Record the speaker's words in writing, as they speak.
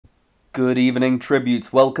Good evening,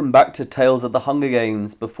 tributes. Welcome back to Tales of the Hunger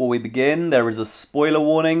Games. Before we begin, there is a spoiler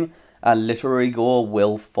warning and literary gore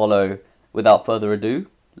will follow. Without further ado,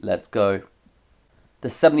 let's go. The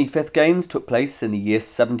 75th Games took place in the year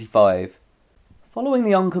 75. Following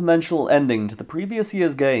the unconventional ending to the previous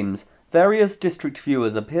year's games, various district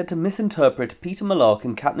viewers appeared to misinterpret Peter Malark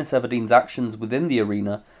and Katniss Everdeen's actions within the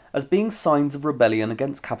arena as being signs of rebellion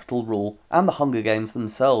against capital rule and the Hunger Games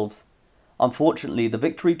themselves. Unfortunately, the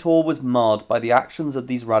victory tour was marred by the actions of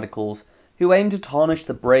these radicals, who aimed to tarnish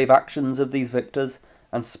the brave actions of these victors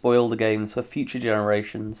and spoil the games for future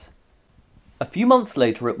generations. A few months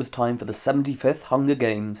later it was time for the 75th Hunger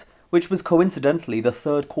Games, which was coincidentally the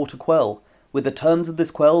third quarter Quell, with the terms of this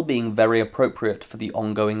Quell being very appropriate for the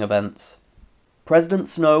ongoing events. President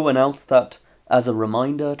Snow announced that, as a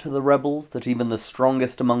reminder to the rebels that even the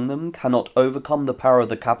strongest among them cannot overcome the power of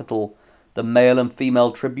the capital, the male and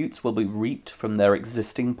female tributes will be reaped from their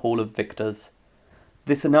existing pool of victors.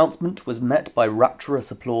 This announcement was met by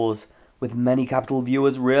rapturous applause, with many Capitol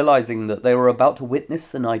viewers realizing that they were about to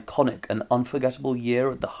witness an iconic and unforgettable year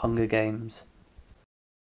at the Hunger Games.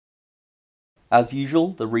 As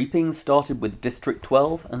usual, the reapings started with District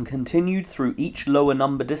 12 and continued through each lower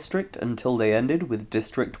number district until they ended with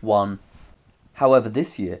District 1. However,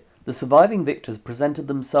 this year, the surviving victors presented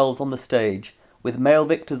themselves on the stage, with male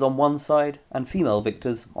victors on one side and female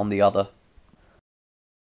victors on the other.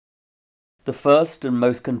 The first and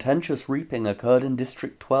most contentious reaping occurred in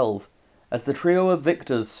District 12. As the trio of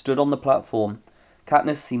victors stood on the platform,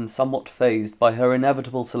 Katniss seemed somewhat fazed by her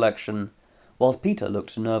inevitable selection, whilst Peter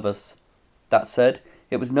looked nervous. That said,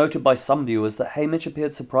 it was noted by some viewers that Haymitch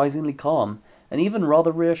appeared surprisingly calm and even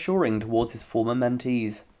rather reassuring towards his former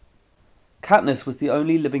mentees. Katniss was the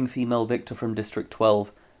only living female victor from District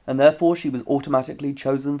 12, and therefore she was automatically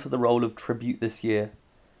chosen for the role of tribute this year.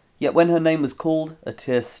 Yet when her name was called, a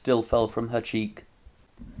tear still fell from her cheek.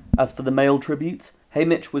 As for the male tributes,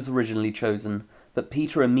 Haymitch was originally chosen, but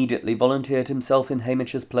Peter immediately volunteered himself in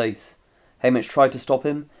Haymitch's place. Haymitch tried to stop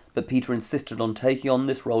him, but Peter insisted on taking on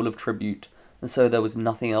this role of tribute, and so there was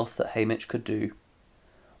nothing else that Haymitch could do.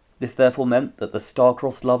 This therefore meant that the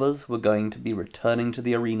star-crossed lovers were going to be returning to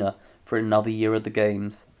the arena for another year at the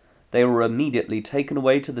Games. They were immediately taken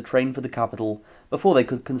away to the train for the capital, before they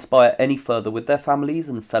could conspire any further with their families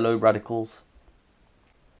and fellow radicals.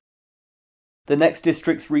 The next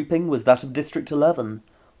district's reaping was that of District 11.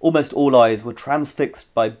 Almost all eyes were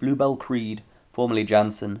transfixed by Bluebell Creed, formerly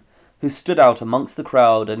Jansen, who stood out amongst the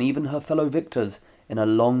crowd and even her fellow victors in a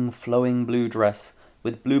long flowing blue dress,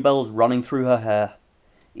 with bluebells running through her hair.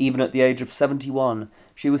 Even at the age of 71,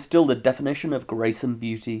 she was still the definition of grace and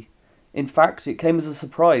beauty. In fact, it came as a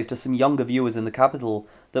surprise to some younger viewers in the capital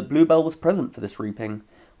that Bluebell was present for this reaping,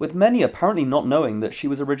 with many apparently not knowing that she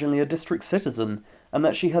was originally a district citizen and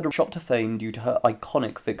that she had shot to fame due to her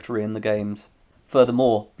iconic victory in the games.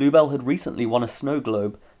 Furthermore, Bluebell had recently won a Snow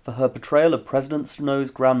Globe for her portrayal of President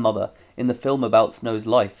Snow's grandmother in the film about Snow's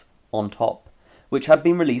life, On Top, which had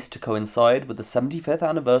been released to coincide with the 75th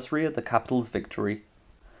anniversary of the capital's victory.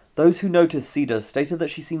 Those who noticed Cedar stated that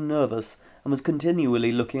she seemed nervous and was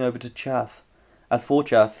continually looking over to Chaff. As for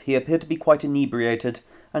Chaff, he appeared to be quite inebriated,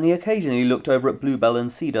 and he occasionally looked over at Bluebell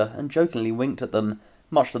and Cedar and jokingly winked at them,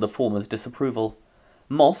 much to the former's disapproval.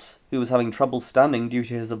 Moss, who was having trouble standing due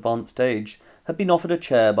to his advanced age, had been offered a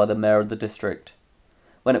chair by the mayor of the district.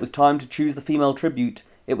 When it was time to choose the female tribute,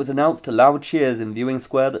 it was announced to loud cheers in Viewing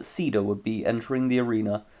Square that Cedar would be entering the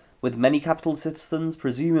arena, with many capital citizens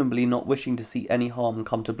presumably not wishing to see any harm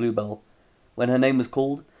come to Bluebell. When her name was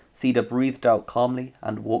called, Cedar breathed out calmly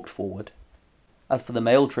and walked forward. As for the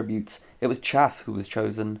male tributes, it was Chaff who was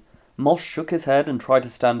chosen. Moss shook his head and tried to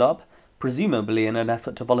stand up, presumably in an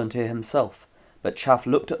effort to volunteer himself, but Chaff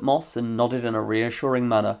looked at Moss and nodded in a reassuring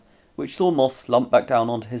manner, which saw Moss slump back down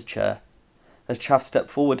onto his chair. As Chaff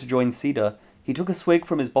stepped forward to join Cedar, he took a swig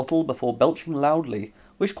from his bottle before belching loudly,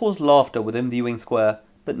 which caused laughter within Viewing Square,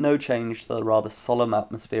 but no change to the rather solemn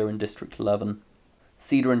atmosphere in District 11.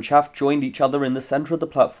 Cedar and Chaff joined each other in the centre of the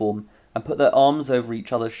platform and put their arms over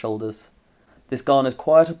each other's shoulders. This garnered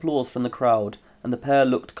quiet applause from the crowd, and the pair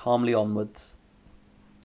looked calmly onwards.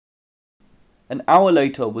 An hour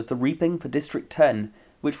later was the reaping for District 10,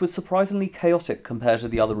 which was surprisingly chaotic compared to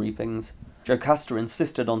the other reapings. Jocasta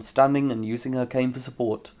insisted on standing and using her cane for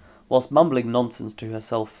support, whilst mumbling nonsense to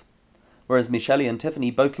herself, whereas Michelle and Tiffany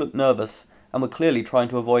both looked nervous and were clearly trying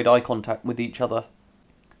to avoid eye contact with each other.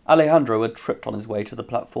 Alejandro had tripped on his way to the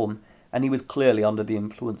platform, and he was clearly under the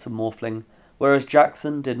influence of morphling, whereas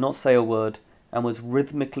Jackson did not say a word, and was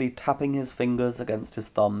rhythmically tapping his fingers against his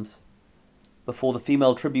thumbs. Before the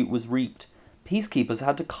female tribute was reaped, Peacekeepers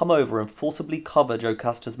had to come over and forcibly cover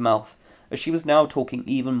Jocasta's mouth, as she was now talking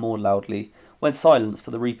even more loudly, when silence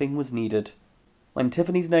for the reaping was needed. When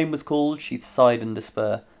Tiffany's name was called, she sighed in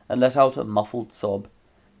despair, and let out a muffled sob.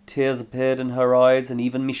 Tears appeared in her eyes, and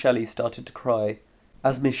even Michele started to cry.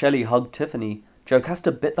 As Michele hugged Tiffany,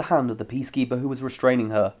 Jocasta bit the hand of the peacekeeper who was restraining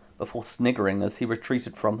her, before sniggering as he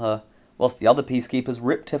retreated from her, whilst the other peacekeepers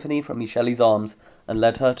ripped Tiffany from Michele's arms and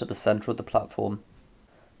led her to the centre of the platform.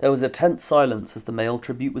 There was a tense silence as the male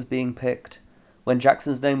tribute was being picked. When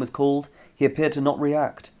Jackson's name was called, he appeared to not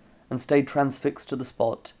react, and stayed transfixed to the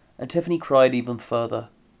spot, and Tiffany cried even further.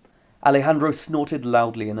 Alejandro snorted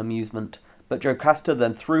loudly in amusement, but Jocasta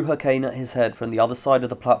then threw her cane at his head from the other side of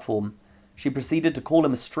the platform. She proceeded to call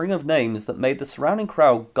him a string of names that made the surrounding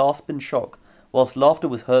crowd gasp in shock, whilst laughter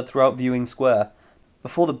was heard throughout Viewing Square,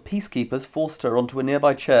 before the peacekeepers forced her onto a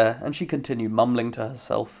nearby chair and she continued mumbling to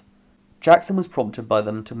herself. Jackson was prompted by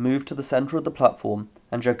them to move to the centre of the platform,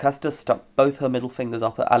 and Jocasta stuck both her middle fingers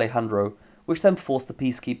up at Alejandro, which then forced the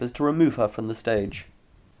peacekeepers to remove her from the stage.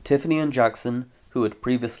 Tiffany and Jackson, who had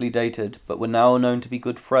previously dated but were now known to be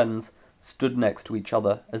good friends, stood next to each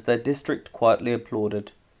other as their district quietly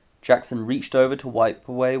applauded. Jackson reached over to wipe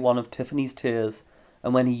away one of Tiffany's tears,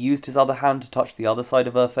 and when he used his other hand to touch the other side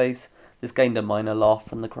of her face, this gained a minor laugh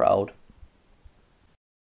from the crowd.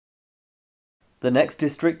 The next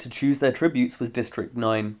district to choose their tributes was District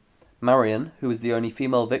 9. Marion, who was the only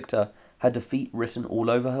female victor, had defeat written all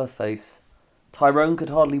over her face. Tyrone could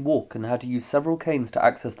hardly walk and had to use several canes to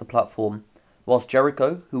access the platform, whilst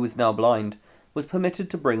Jericho, who was now blind, was permitted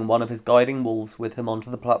to bring one of his guiding wolves with him onto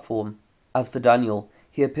the platform. As for Daniel,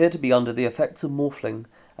 he appeared to be under the effects of morphling,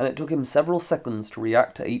 and it took him several seconds to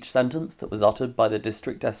react to each sentence that was uttered by the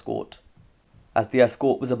district escort. As the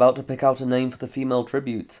escort was about to pick out a name for the female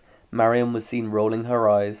tributes, Marion was seen rolling her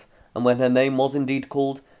eyes, and when her name was indeed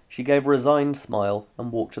called, she gave a resigned smile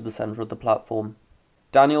and walked to the centre of the platform.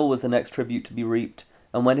 Daniel was the next tribute to be reaped,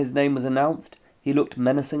 and when his name was announced, he looked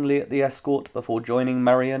menacingly at the escort before joining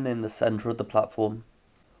Marion in the centre of the platform.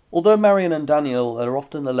 Although Marion and Daniel are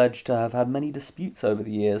often alleged to have had many disputes over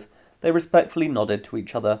the years, they respectfully nodded to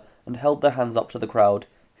each other and held their hands up to the crowd,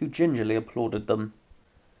 who gingerly applauded them.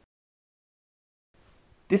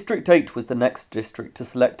 District 8 was the next district to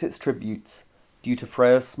select its tributes. Due to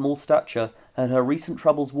Freya's small stature and her recent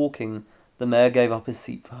troubles walking, the mayor gave up his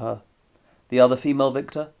seat for her. The other female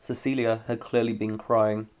victor, Cecilia, had clearly been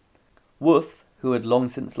crying. Wolf, who had long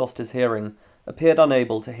since lost his hearing, appeared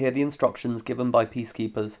unable to hear the instructions given by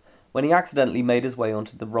peacekeepers when he accidentally made his way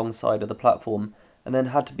onto the wrong side of the platform and then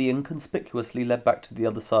had to be inconspicuously led back to the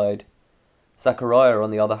other side. Zachariah,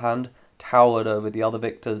 on the other hand, towered over the other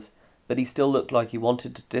victors, but he still looked like he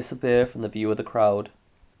wanted to disappear from the view of the crowd.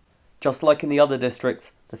 Just like in the other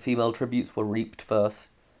districts, the female tributes were reaped first.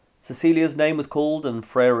 Cecilia's name was called, and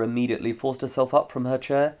Freya immediately forced herself up from her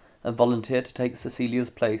chair and volunteered to take Cecilia's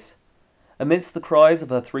place. Amidst the cries of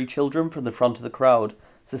her 3 children from the front of the crowd,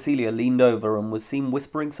 Cecilia leaned over and was seen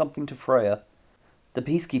whispering something to Freya. The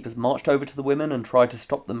peacekeepers marched over to the women and tried to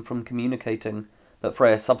stop them from communicating, but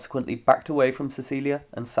Freya subsequently backed away from Cecilia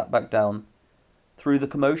and sat back down. Through the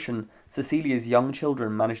commotion, Cecilia's young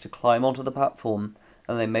children managed to climb onto the platform,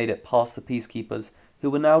 and they made it past the peacekeepers, who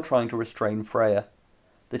were now trying to restrain Freya.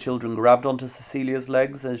 The children grabbed onto Cecilia's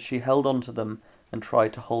legs as she held onto them and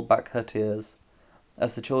tried to hold back her tears.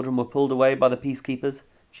 As the children were pulled away by the peacekeepers,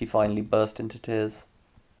 she finally burst into tears.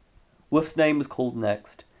 Wolf's name was called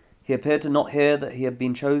next. He appeared to not hear that he had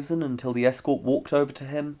been chosen until the escort walked over to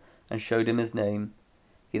him and showed him his name.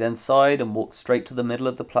 He then sighed and walked straight to the middle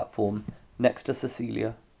of the platform, next to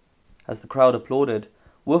Cecilia. As the crowd applauded,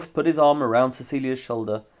 Wolf put his arm around Cecilia's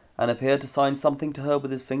shoulder and appeared to sign something to her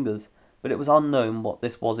with his fingers, but it was unknown what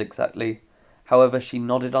this was exactly. However, she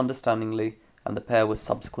nodded understandingly, and the pair was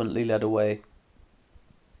subsequently led away.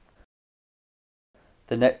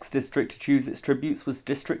 The next district to choose its tributes was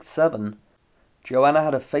District 7. Joanna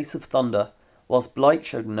had a face of thunder, whilst Blight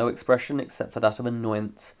showed no expression except for that of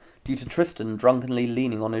annoyance, due to Tristan drunkenly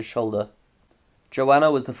leaning on his shoulder.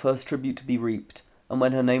 Joanna was the first tribute to be reaped, and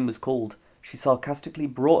when her name was called, she sarcastically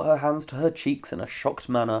brought her hands to her cheeks in a shocked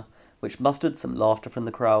manner, which mustered some laughter from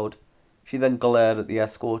the crowd. She then glared at the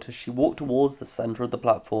escort as she walked towards the centre of the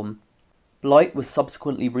platform. Blight was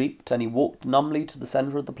subsequently reaped, and he walked numbly to the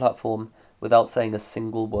centre of the platform without saying a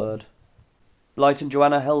single word. Blight and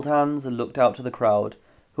Joanna held hands and looked out to the crowd,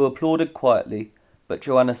 who applauded quietly, but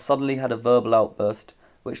Joanna suddenly had a verbal outburst,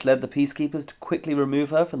 which led the peacekeepers to quickly remove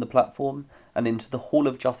her from the platform and into the Hall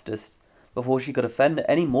of Justice, before she could offend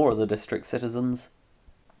any more of the district's citizens.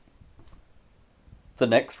 The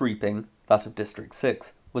next reaping, that of District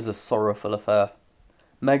 6, was a sorrowful affair.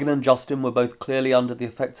 Megan and Justin were both clearly under the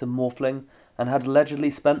effects of morphling, and had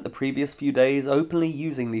allegedly spent the previous few days openly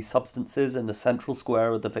using these substances in the central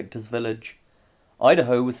square of the victors' village.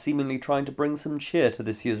 Idaho was seemingly trying to bring some cheer to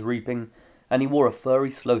this year's reaping, and he wore a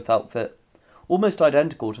furry sloth outfit, almost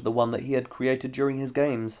identical to the one that he had created during his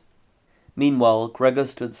games. Meanwhile, Gregor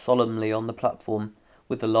stood solemnly on the platform,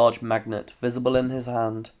 with the large magnet visible in his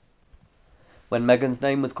hand. When Megan's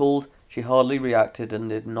name was called, she hardly reacted and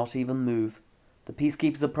did not even move. The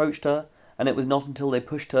peacekeepers approached her, and it was not until they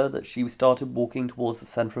pushed her that she started walking towards the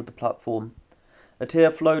centre of the platform. A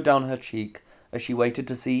tear flowed down her cheek as she waited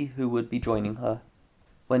to see who would be joining her.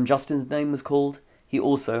 When Justin's name was called, he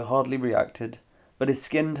also hardly reacted, but his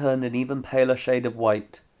skin turned an even paler shade of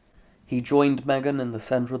white. He joined Megan in the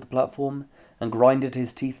centre of the platform, and grinded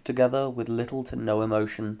his teeth together with little to no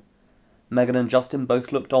emotion. Megan and Justin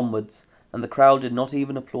both looked onwards, and the crowd did not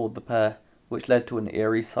even applaud the pair, which led to an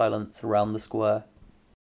eerie silence around the square.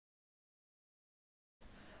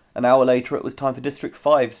 An hour later it was time for District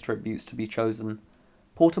 5's tributes to be chosen.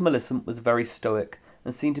 Porter Millicent was very stoic,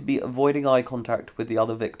 and seemed to be avoiding eye contact with the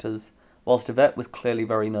other victors, whilst Yvette was clearly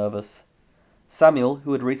very nervous. Samuel,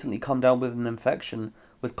 who had recently come down with an infection,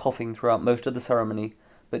 was coughing throughout most of the ceremony,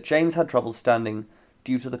 but James had trouble standing,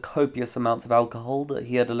 due to the copious amounts of alcohol that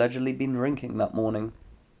he had allegedly been drinking that morning.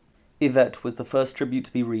 Yvette was the first tribute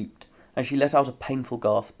to be reaped, and she let out a painful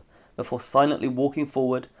gasp, before silently walking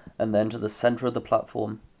forward and then to the centre of the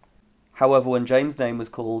platform. However, when James' name was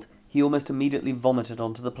called, he almost immediately vomited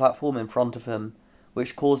onto the platform in front of him,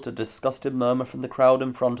 which caused a disgusted murmur from the crowd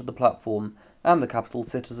in front of the platform and the capital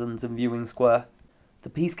citizens in Viewing Square. The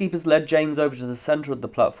peacekeepers led James over to the centre of the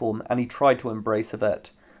platform, and he tried to embrace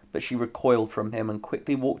Yvette, but she recoiled from him and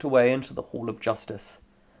quickly walked away into the Hall of Justice.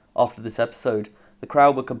 After this episode, the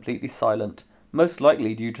crowd were completely silent, most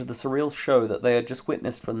likely due to the surreal show that they had just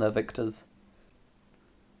witnessed from their victors.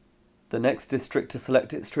 The next district to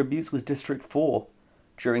select its tributes was District 4.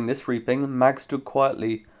 During this reaping, Mag stood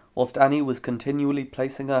quietly, whilst Annie was continually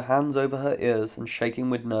placing her hands over her ears and shaking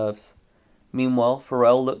with nerves. Meanwhile,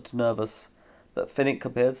 Pharrell looked nervous, but Finnick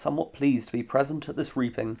appeared somewhat pleased to be present at this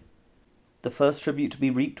reaping. The first tribute to be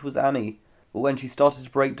reaped was Annie, but when she started to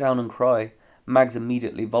break down and cry, Mags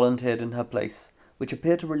immediately volunteered in her place, which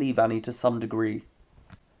appeared to relieve Annie to some degree.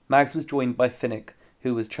 Mags was joined by Finnick,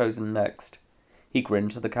 who was chosen next. He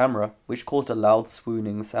grinned to the camera, which caused a loud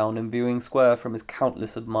swooning sound in Viewing Square from his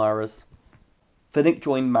countless admirers. Finnick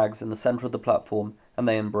joined Mags in the centre of the platform, and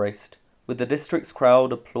they embraced, with the district's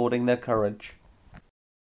crowd applauding their courage.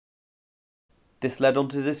 This led on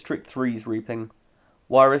to District 3's reaping.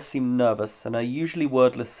 Wyris seemed nervous and her usually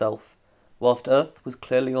wordless self, whilst Earth was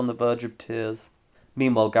clearly on the verge of tears.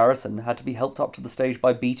 Meanwhile, Garrison had to be helped up to the stage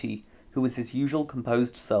by Beatty, who was his usual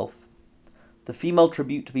composed self. The female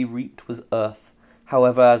tribute to be reaped was Earth.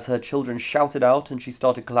 However, as her children shouted out and she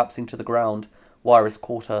started collapsing to the ground, Wyris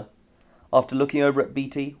caught her. After looking over at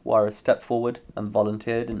Beatty, Wyris stepped forward and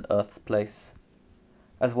volunteered in Earth's place.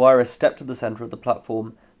 As Wyris stepped to the centre of the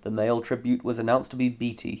platform, the male tribute was announced to be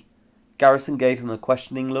Beatty. Garrison gave him a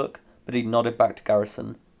questioning look, but he nodded back to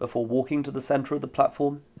Garrison, before walking to the centre of the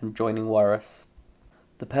platform and joining Wyris.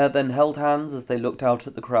 The pair then held hands as they looked out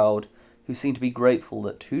at the crowd, who seemed to be grateful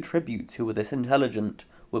that two tributes who were this intelligent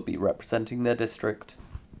would be representing their district.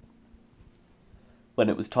 When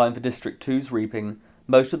it was time for District 2's reaping,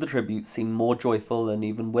 most of the tributes seemed more joyful and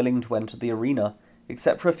even willing to enter the arena,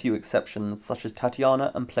 except for a few exceptions such as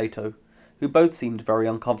Tatiana and Plato, who both seemed very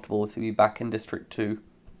uncomfortable to be back in District 2.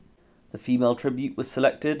 The female tribute was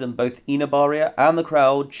selected, and both Inabaria and the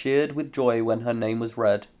crowd cheered with joy when her name was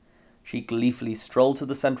read. She gleefully strolled to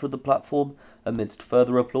the centre of the platform, amidst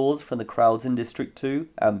further applause from the crowds in District 2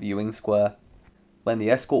 and Viewing Square. When the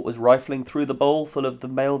escort was rifling through the bowl full of the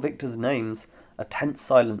male victors' names, a tense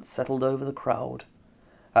silence settled over the crowd.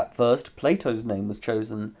 At first, Plato's name was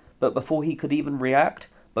chosen, but before he could even react,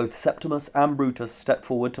 both Septimus and Brutus stepped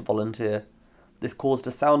forward to volunteer. This caused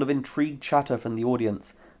a sound of intrigued chatter from the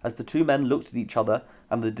audience, as the two men looked at each other,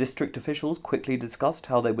 and the district officials quickly discussed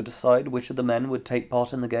how they would decide which of the men would take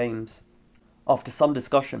part in the games. After some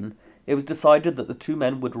discussion, it was decided that the two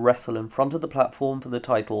men would wrestle in front of the platform for the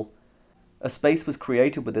title. A space was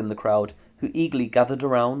created within the crowd, who eagerly gathered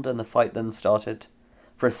around, and the fight then started.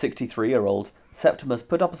 For a 63-year-old, Septimus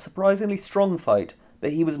put up a surprisingly strong fight,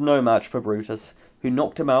 but he was no match for Brutus, who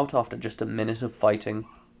knocked him out after just a minute of fighting.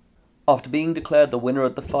 After being declared the winner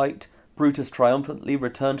of the fight, Brutus triumphantly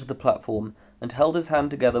returned to the platform and held his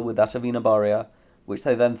hand together with that of Inabaria, which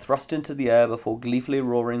they then thrust into the air before gleefully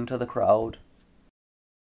roaring to the crowd.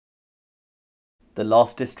 The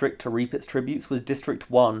last district to reap its tributes was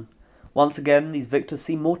District 1. Once again, these victors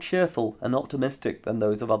seem more cheerful and optimistic than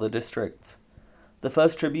those of other districts. The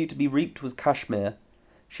first tribute to be reaped was Kashmir.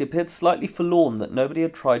 She appeared slightly forlorn that nobody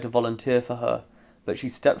had tried to volunteer for her, but she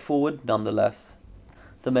stepped forward nonetheless.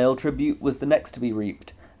 The male tribute was the next to be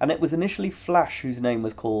reaped, and it was initially Flash whose name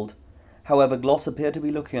was called. However, Gloss appeared to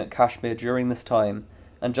be looking at Kashmir during this time,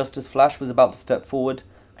 and just as Flash was about to step forward,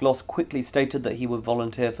 Gloss quickly stated that he would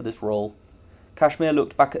volunteer for this role. Kashmir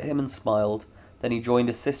looked back at him and smiled, then he joined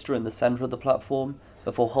his sister in the centre of the platform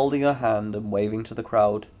before holding her hand and waving to the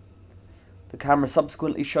crowd. The camera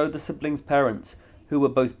subsequently showed the siblings' parents, who were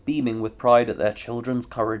both beaming with pride at their children's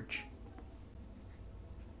courage.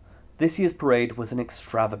 This year's parade was an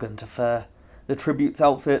extravagant affair. The tributes'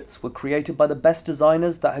 outfits were created by the best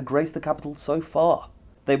designers that had graced the capital so far.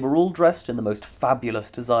 They were all dressed in the most fabulous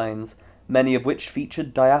designs, many of which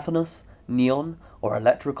featured diaphanous, neon, or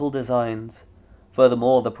electrical designs.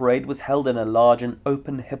 Furthermore, the parade was held in a large and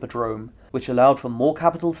open hippodrome, which allowed for more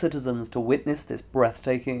capital citizens to witness this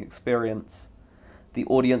breathtaking experience. The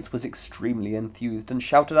audience was extremely enthused and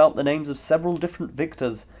shouted out the names of several different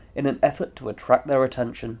victors in an effort to attract their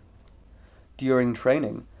attention. During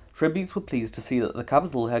training, tributes were pleased to see that the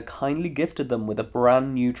capital had kindly gifted them with a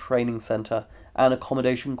brand new training centre and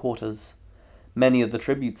accommodation quarters. Many of the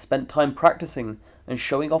tributes spent time practicing and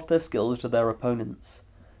showing off their skills to their opponents.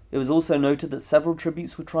 It was also noted that several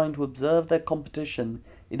tributes were trying to observe their competition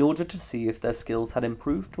in order to see if their skills had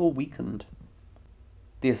improved or weakened.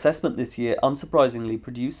 The assessment this year unsurprisingly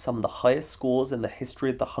produced some of the highest scores in the history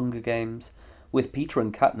of the Hunger Games, with Peter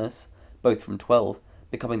and Katniss, both from 12,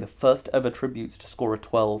 becoming the first ever tributes to score a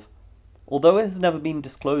 12. Although it has never been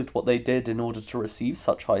disclosed what they did in order to receive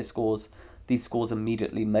such high scores, these scores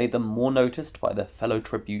immediately made them more noticed by their fellow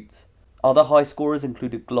tributes. Other high scorers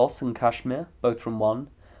included Gloss and Kashmir, both from 1,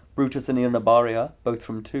 Brutus and Inabaria, both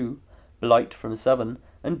from 2, Blight from 7,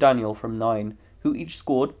 and Daniel from 9, who each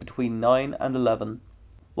scored between 9 and 11,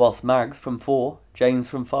 whilst Mags from 4, James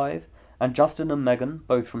from 5, and Justin and Megan,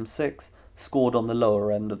 both from 6, scored on the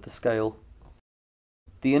lower end of the scale.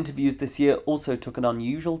 The interviews this year also took an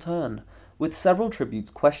unusual turn, with several tributes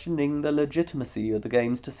questioning the legitimacy of the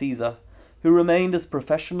games to Caesar, who remained as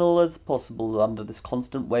professional as possible under this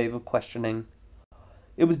constant wave of questioning.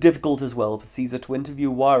 It was difficult as well for Caesar to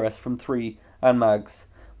interview Wiress from 3 and Mags,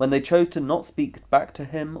 when they chose to not speak back to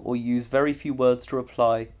him or use very few words to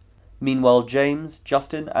reply. Meanwhile, James,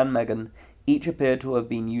 Justin and Megan each appeared to have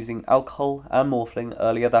been using alcohol and morphling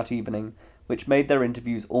earlier that evening, which made their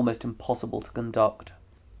interviews almost impossible to conduct.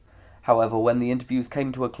 However, when the interviews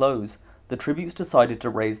came to a close, the tributes decided to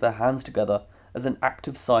raise their hands together as an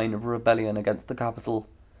active sign of rebellion against the capital,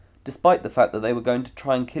 despite the fact that they were going to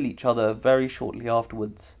try and kill each other very shortly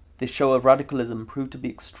afterwards. This show of radicalism proved to be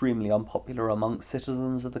extremely unpopular amongst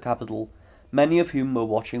citizens of the capital, many of whom were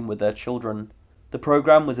watching with their children. The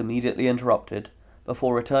programme was immediately interrupted,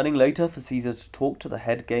 before returning later for Caesar to talk to the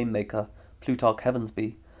head game maker, Plutarch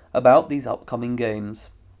Heavensby, about these upcoming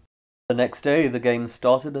games. The next day the games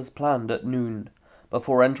started as planned at noon.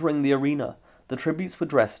 Before entering the arena, the tributes were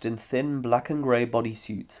dressed in thin black and grey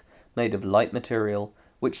bodysuits made of light material,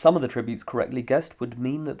 which some of the tributes correctly guessed would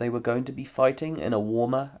mean that they were going to be fighting in a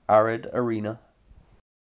warmer, arid arena.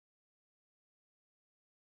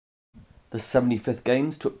 The 75th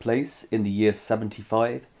Games took place in the year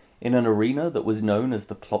 75 in an arena that was known as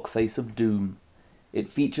the Clock Face of Doom. It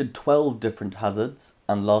featured 12 different hazards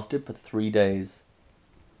and lasted for 3 days.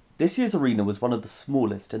 This year's arena was one of the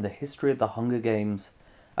smallest in the history of the Hunger Games.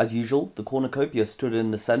 As usual, the cornucopia stood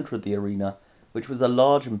in the centre of the arena, which was a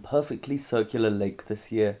large and perfectly circular lake this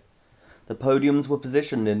year. The podiums were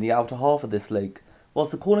positioned in the outer half of this lake,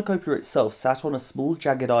 whilst the cornucopia itself sat on a small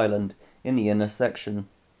jagged island in the inner section.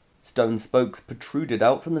 Stone spokes protruded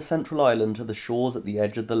out from the central island to the shores at the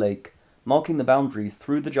edge of the lake, marking the boundaries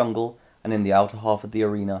through the jungle and in the outer half of the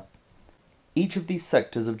arena. Each of these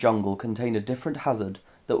sectors of jungle contained a different hazard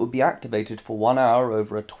that would be activated for 1 hour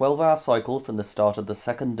over a 12-hour cycle from the start of the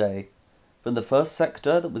second day. From the first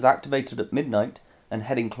sector that was activated at midnight and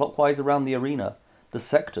heading clockwise around the arena, the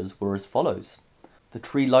sectors were as follows: the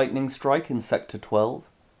Tree Lightning Strike in Sector 12,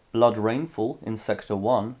 Blood Rainfall in Sector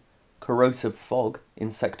 1, Corrosive Fog in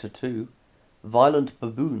Sector 2, Violent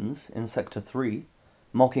Baboons in Sector 3,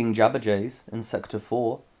 Mocking Jabberjays in Sector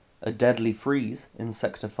 4, A Deadly Freeze in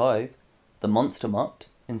Sector 5, the Monster Mutt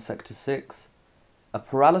in Sector 6, a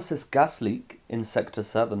Paralysis Gas Leak in Sector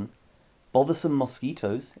 7, Bothersome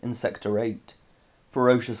Mosquitoes in Sector 8,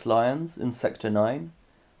 Ferocious Lions in Sector 9,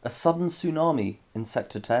 a Sudden Tsunami in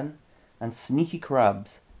Sector 10, and Sneaky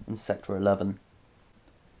Crabs in Sector 11.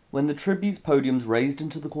 When the tributes' podiums raised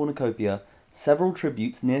into the cornucopia, several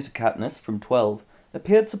tributes near to Katniss from 12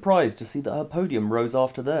 appeared surprised to see that her podium rose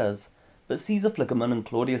after theirs, but Caesar Flickerman and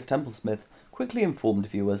Claudius Templesmith quickly informed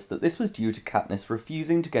viewers that this was due to Katniss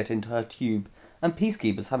refusing to get into her tube and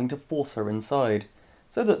peacekeepers having to force her inside,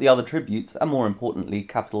 so that the other tributes, and more importantly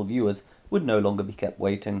capital viewers, would no longer be kept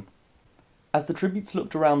waiting. As the tributes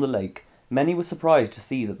looked around the lake, many were surprised to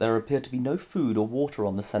see that there appeared to be no food or water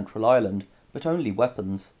on the central island, but only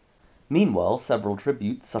weapons. Meanwhile, several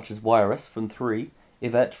tributes, such as Wiress from 3,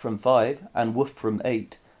 Yvette from 5, and Woof from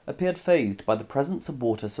 8, appeared fazed by the presence of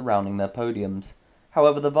water surrounding their podiums.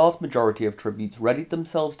 However, the vast majority of tributes readied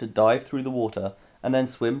themselves to dive through the water and then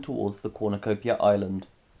swim towards the cornucopia island.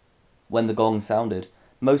 When the gong sounded,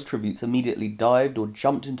 most tributes immediately dived or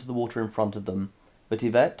jumped into the water in front of them, but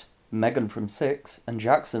Yvette, Megan from 6, and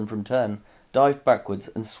Jackson from 10 dived backwards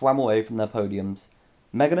and swam away from their podiums.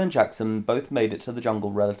 Megan and Jackson both made it to the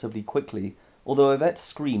jungle relatively quickly, although Yvette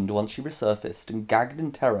screamed once she resurfaced and gagged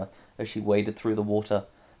in terror as she waded through the water,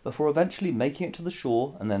 before eventually making it to the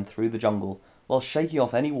shore and then through the jungle, while shaking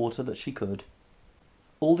off any water that she could.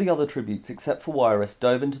 All the other tributes except for Wiress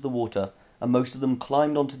dove into the water, and most of them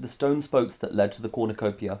climbed onto the stone spokes that led to the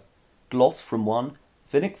cornucopia. Gloss from 1,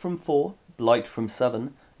 Finnick from 4, Blight from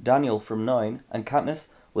 7, Daniel from 9, and Katniss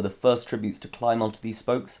were the first tributes to climb onto these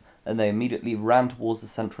spokes, and they immediately ran towards the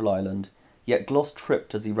central island. Yet Gloss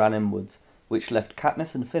tripped as he ran inwards, which left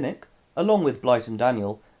Katniss and Finnick, along with Blight and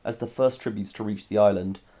Daniel, as the first tributes to reach the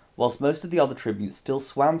island, whilst most of the other tributes still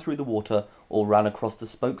swam through the water or ran across the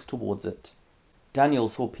spokes towards it. Daniel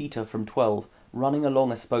saw Peter from 12 running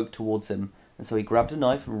along a spoke towards him, and so he grabbed a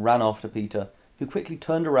knife and ran after Peter, who quickly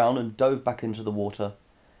turned around and dove back into the water.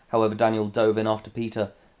 However, Daniel dove in after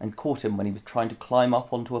Peter and caught him when he was trying to climb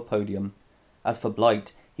up onto a podium. As for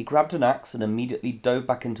Blight, he grabbed an axe and immediately dove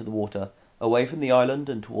back into the water, away from the island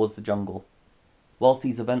and towards the jungle. Whilst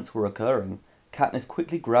these events were occurring, Katniss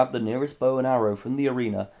quickly grabbed the nearest bow and arrow from the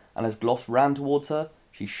arena, and as Gloss ran towards her,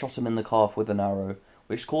 she shot him in the calf with an arrow,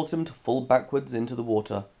 which caused him to fall backwards into the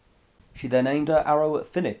water. She then aimed her arrow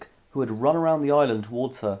at Finnick, who had run around the island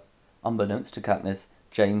towards her. Unbeknownst to Katniss,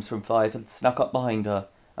 James from 5 had snuck up behind her,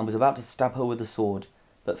 and was about to stab her with a sword,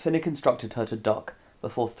 but Finnick instructed her to duck,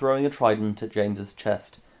 before throwing a trident at James's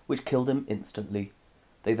chest, which killed him instantly.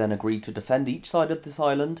 They then agreed to defend each side of this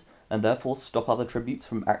island, and therefore stop other tributes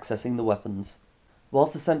from accessing the weapons.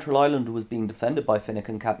 Whilst the central island was being defended by Finnick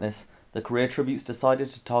and Katniss, the career tributes decided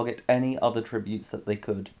to target any other tributes that they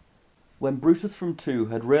could. When Brutus from 2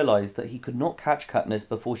 had realised that he could not catch Katniss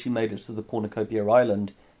before she made it to the Cornucopia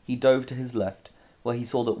Island, he dove to his left, where he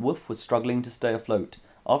saw that Woof was struggling to stay afloat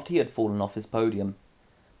after he had fallen off his podium.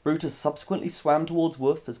 Brutus subsequently swam towards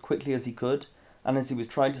Woof as quickly as he could, and as he was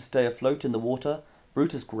trying to stay afloat in the water,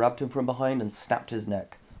 Brutus grabbed him from behind and snapped his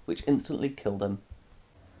neck, which instantly killed him.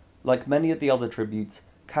 Like many of the other tributes,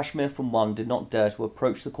 Kashmir from 1 did not dare to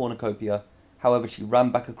approach the cornucopia. However, she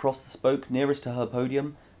ran back across the spoke nearest to her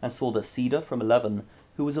podium and saw that Cedar from 11,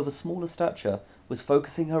 who was of a smaller stature, was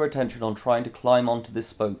focusing her attention on trying to climb onto this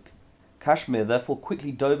spoke. Kashmir therefore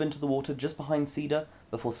quickly dove into the water just behind Cedar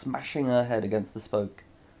before smashing her head against the spoke.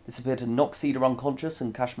 This appeared to knock Cedar unconscious,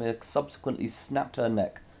 and Kashmir subsequently snapped her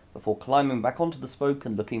neck before climbing back onto the spoke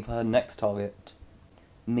and looking for her next target.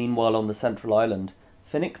 Meanwhile, on the central island,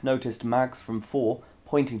 Finnick noticed Mags from 4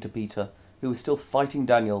 pointing to Peter, who was still fighting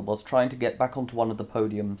Daniel whilst trying to get back onto one of the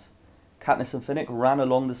podiums. Katniss and Finnick ran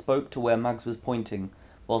along the spoke to where Mags was pointing,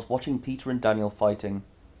 whilst watching Peter and Daniel fighting.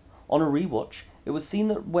 On a rewatch, it was seen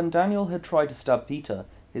that when Daniel had tried to stab Peter,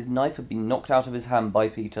 his knife had been knocked out of his hand by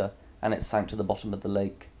Peter, and it sank to the bottom of the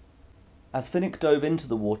lake. As Finnick dove into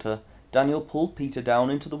the water, Daniel pulled Peter down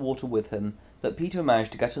into the water with him, but Peter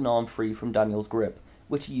managed to get an arm free from Daniel's grip,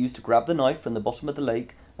 which he used to grab the knife from the bottom of the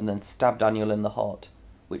lake and then stab Daniel in the heart,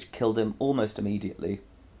 which killed him almost immediately.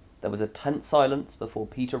 There was a tense silence before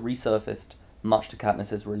Peter resurfaced, much to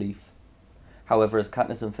Katniss's relief. However, as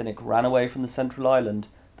Katniss and Finnick ran away from the central island,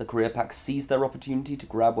 the career pack seized their opportunity to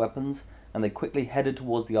grab weapons, and they quickly headed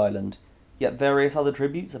towards the island, yet various other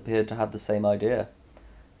tributes appeared to have the same idea.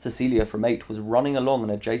 Cecilia from 8 was running along an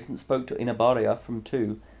adjacent spoke to Inabaria from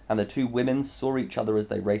 2, and the two women saw each other as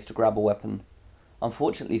they raced to grab a weapon.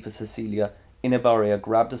 Unfortunately for Cecilia, Inabaria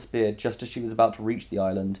grabbed a spear just as she was about to reach the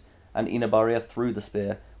island, and Inabaria threw the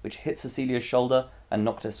spear, which hit Cecilia's shoulder and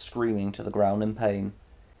knocked her screaming to the ground in pain.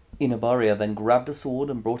 Inabaria then grabbed a sword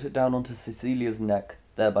and brought it down onto Cecilia's neck,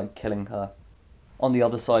 thereby killing her. On the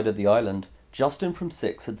other side of the island, Justin from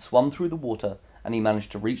 6 had swum through the water, and he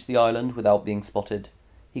managed to reach the island without being spotted.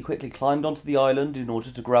 He quickly climbed onto the island in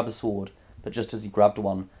order to grab a sword, but just as he grabbed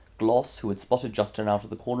one, Gloss, who had spotted Justin out of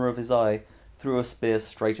the corner of his eye, threw a spear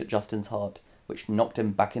straight at Justin's heart, which knocked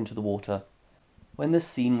him back into the water. When this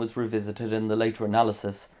scene was revisited in the later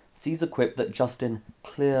analysis, Caesar quipped that Justin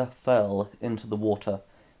clear fell into the water,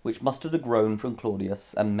 which mustered a groan from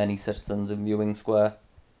Claudius and many citizens in Viewing Square.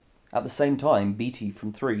 At the same time, Beatty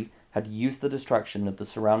from 3 had used the distraction of the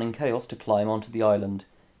surrounding chaos to climb onto the island.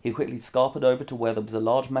 He quickly scarpered over to where there was a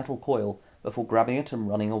large metal coil before grabbing it and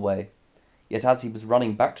running away. Yet as he was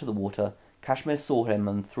running back to the water, Kashmir saw him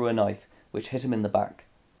and threw a knife, which hit him in the back.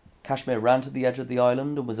 Kashmir ran to the edge of the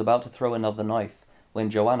island and was about to throw another knife, when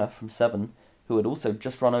Joanna from 7, who had also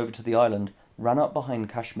just run over to the island, ran up behind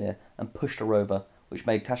Kashmir and pushed her over, which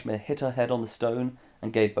made Kashmir hit her head on the stone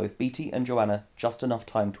and gave both Beatty and Joanna just enough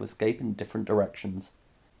time to escape in different directions.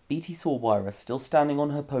 Beatty saw Wyra still standing on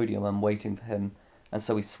her podium and waiting for him, and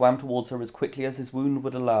so he swam towards her as quickly as his wound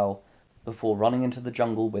would allow, before running into the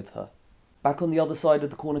jungle with her. Back on the other side of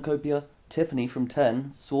the cornucopia, Tiffany from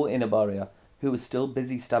 10 saw Inabaria, who was still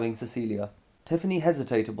busy stabbing Cecilia. Tiffany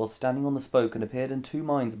hesitated while standing on the spoke and appeared in two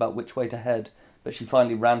minds about which way to head, but she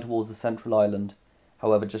finally ran towards the central island.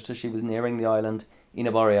 However, just as she was nearing the island,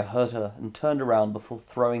 Inabaria heard her and turned around before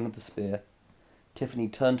throwing the spear. Tiffany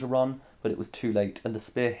turned to run, but it was too late, and the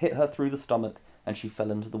spear hit her through the stomach, and she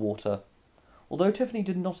fell into the water. Although Tiffany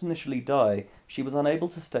did not initially die, she was unable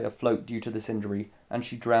to stay afloat due to this injury, and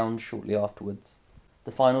she drowned shortly afterwards.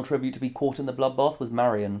 The final tribute to be caught in the bloodbath was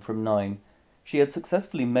Marion from 9. She had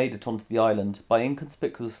successfully made it onto the island by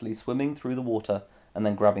inconspicuously swimming through the water and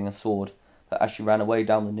then grabbing a sword, but as she ran away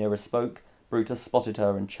down the nearest spoke, Brutus spotted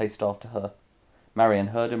her and chased after her. Marion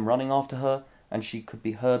heard him running after her, and she could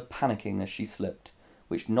be heard panicking as she slipped,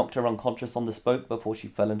 which knocked her unconscious on the spoke before she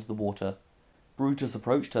fell into the water. Brutus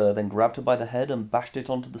approached her, then grabbed her by the head and bashed it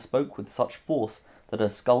onto the spoke with such force that her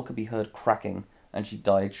skull could be heard cracking, and she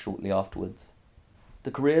died shortly afterwards.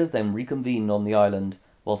 The careers then reconvened on the island,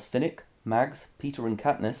 whilst Finnick, Mags, Peter and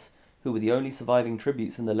Katniss, who were the only surviving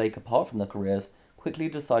tributes in the lake apart from the careers, quickly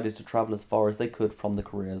decided to travel as far as they could from the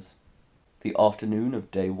careers. The afternoon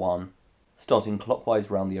of day 1. Starting clockwise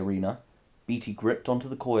round the arena, Beatty gripped onto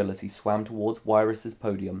the coil as he swam towards Wyrus's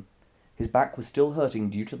podium. His back was still hurting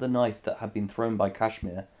due to the knife that had been thrown by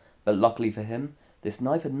Kashmir, but luckily for him, this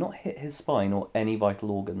knife had not hit his spine or any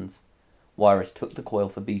vital organs. Wyrus took the coil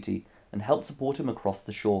for Beatty and helped support him across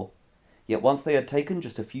the shore. Yet once they had taken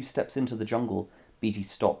just a few steps into the jungle, Beatty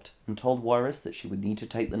stopped and told Wyrus that she would need to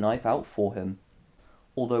take the knife out for him.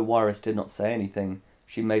 Although Wyrus did not say anything,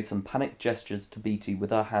 she made some panicked gestures to Beatty with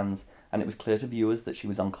her hands, and it was clear to viewers that she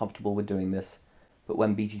was uncomfortable with doing this. But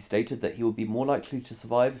when Beatty stated that he would be more likely to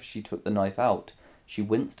survive if she took the knife out, she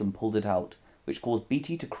winced and pulled it out, which caused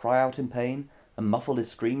Beatty to cry out in pain and muffle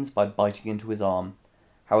his screams by biting into his arm.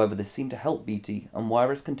 However, this seemed to help Beatty, and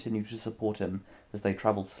Wyrus continued to support him as they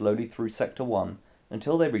travelled slowly through Sector 1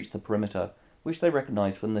 until they reached the perimeter, which they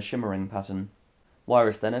recognised from the shimmering pattern.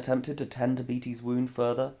 Wyrus then attempted to tend to Beatty's wound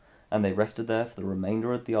further, and they rested there for the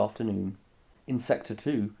remainder of the afternoon. In Sector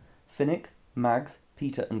 2, Finnick, Mags,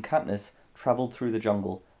 Peter and Katniss travelled through the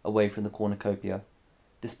jungle, away from the cornucopia.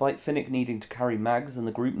 Despite Finnick needing to carry Mags and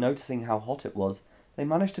the group noticing how hot it was, they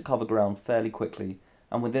managed to cover ground fairly quickly,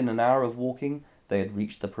 and within an hour of walking, they had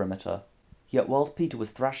reached the perimeter. Yet whilst Peter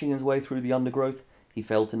was thrashing his way through the undergrowth, he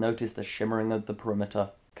failed to notice the shimmering of the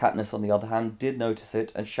perimeter. Katniss, on the other hand, did notice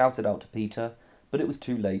it and shouted out to Peter, but it was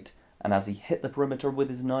too late, and as he hit the perimeter with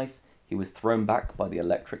his knife, he was thrown back by the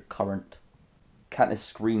electric current. Katniss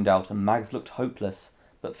screamed out and Mags looked hopeless,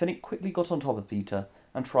 but Finnick quickly got on top of Peter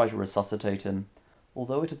and tried to resuscitate him.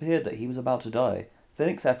 Although it appeared that he was about to die,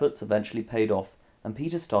 Finnick's efforts eventually paid off, and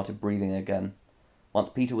Peter started breathing again. Once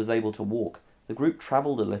Peter was able to walk, the group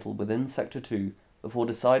travelled a little within Sector 2 before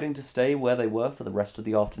deciding to stay where they were for the rest of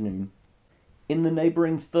the afternoon. In the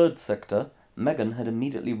neighbouring 3rd sector, Megan had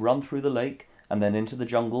immediately run through the lake and then into the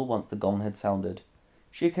jungle once the gong had sounded.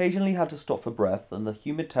 She occasionally had to stop for breath, and the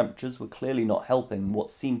humid temperatures were clearly not helping what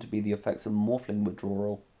seemed to be the effects of morphling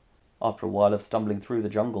withdrawal. After a while of stumbling through the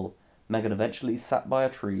jungle, Megan eventually sat by a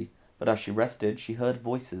tree, but as she rested she heard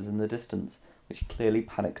voices in the distance, which clearly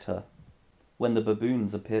panicked her. When the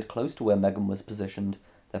baboons appeared close to where Megan was positioned,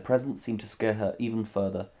 their presence seemed to scare her even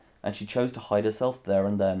further, and she chose to hide herself there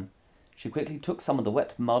and then. She quickly took some of the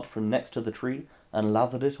wet mud from next to the tree and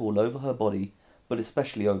lathered it all over her body, but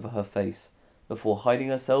especially over her face, before hiding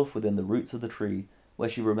herself within the roots of the tree, where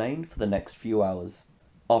she remained for the next few hours.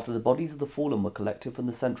 After the bodies of the fallen were collected from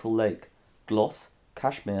the central lake, Gloss,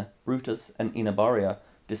 Kashmir, Brutus, and Inabaria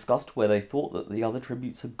discussed where they thought that the other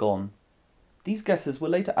tributes had gone. These guesses were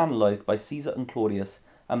later analysed by Caesar and Claudius,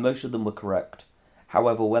 and most of them were correct.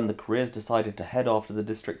 However, when the careers decided to head after the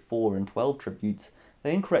District 4 and 12 tributes,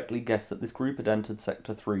 they incorrectly guessed that this group had entered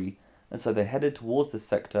Sector 3, and so they headed towards this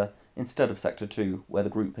sector instead of Sector 2, where the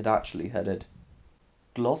group had actually headed.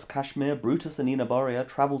 Gloss, Kashmir, Brutus, and Inabaria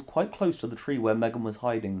travelled quite close to the tree where Megan was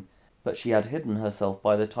hiding, but she had hidden herself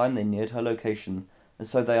by the time they neared her location, and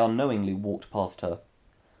so they unknowingly walked past her.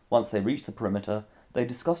 Once they reached the perimeter, they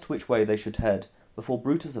discussed which way they should head, before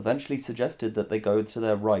Brutus eventually suggested that they go to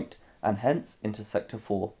their right, and hence into Sector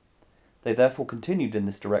 4. They therefore continued in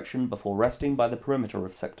this direction before resting by the perimeter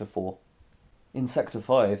of Sector 4. In Sector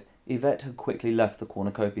 5, Yvette had quickly left the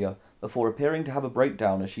cornucopia, before appearing to have a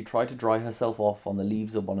breakdown as she tried to dry herself off on the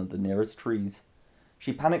leaves of one of the nearest trees.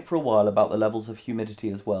 She panicked for a while about the levels of humidity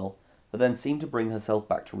as well, but then seemed to bring herself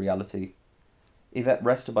back to reality. Yvette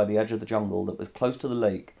rested by the edge of the jungle that was close to the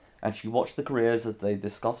lake, and she watched the careers as they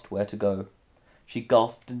discussed where to go. She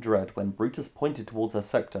gasped in dread when Brutus pointed towards her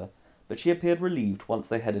sector, but she appeared relieved once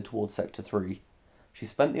they headed towards Sector 3. She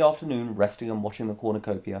spent the afternoon resting and watching the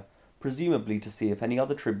cornucopia, presumably to see if any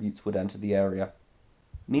other tributes would enter the area.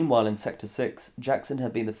 Meanwhile in Sector 6, Jackson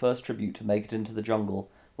had been the first tribute to make it into the jungle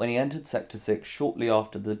when he entered Sector 6 shortly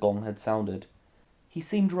after the gong had sounded. He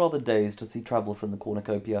seemed rather dazed as he travelled from the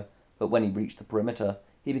cornucopia, but when he reached the perimeter,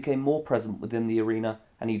 he became more present within the arena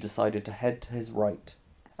and he decided to head to his right.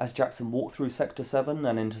 As Jackson walked through Sector 7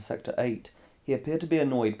 and into Sector 8, he appeared to be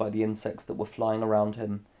annoyed by the insects that were flying around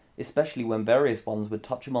him, especially when various ones would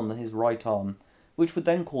touch him on his right arm, which would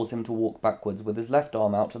then cause him to walk backwards with his left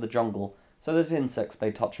arm out to the jungle so that insects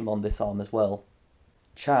may touch him on this arm as well.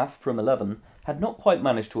 Chaff, from 11, had not quite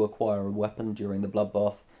managed to acquire a weapon during the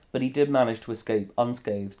bloodbath, but he did manage to escape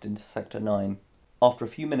unscathed into Sector 9. After a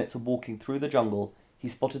few minutes of walking through the jungle, he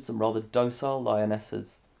spotted some rather docile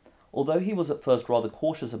lionesses. Although he was at first rather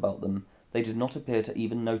cautious about them, they did not appear to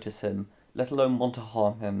even notice him, let alone want to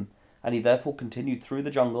harm him, and he therefore continued through the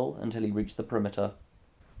jungle until he reached the perimeter.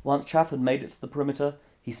 Once Chaff had made it to the perimeter,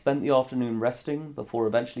 he spent the afternoon resting before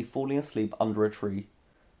eventually falling asleep under a tree.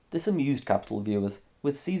 This amused Capital viewers,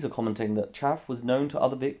 with Caesar commenting that Chaff was known to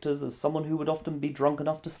other victors as someone who would often be drunk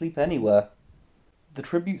enough to sleep anywhere. The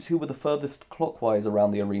tributes who were the furthest clockwise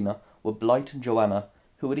around the arena were Blight and Joanna,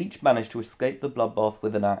 who had each managed to escape the bloodbath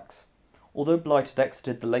with an axe. Although Blight had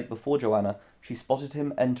exited the lake before Joanna, she spotted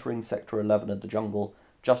him entering Sector 11 of the jungle,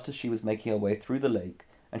 just as she was making her way through the lake,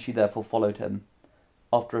 and she therefore followed him.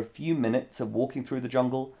 After a few minutes of walking through the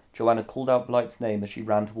jungle, Joanna called out Blight's name as she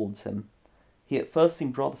ran towards him. He at first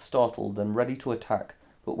seemed rather startled and ready to attack,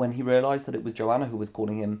 but when he realised that it was Joanna who was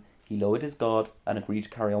calling him, he lowered his guard and agreed to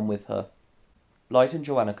carry on with her. Blight and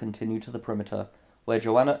Joanna continued to the perimeter, where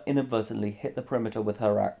Joanna inadvertently hit the perimeter with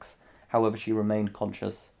her axe. However, she remained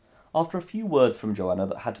conscious. After a few words from Joanna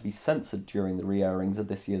that had to be censored during the re-airings of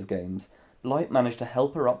this year's games, Blight managed to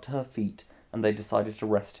help her up to her feet, and they decided to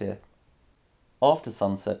rest here. After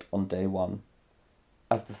sunset on day 1.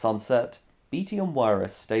 As the sun set, Beatty and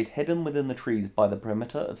Wirus stayed hidden within the trees by the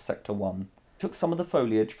perimeter of Sector 1, took some of the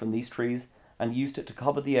foliage from these trees and used it to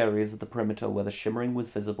cover the areas of the perimeter where the shimmering was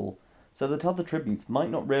visible, so that other tributes might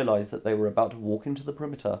not realise that they were about to walk into the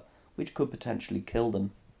perimeter, which could potentially kill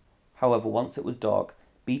them. However, once it was dark,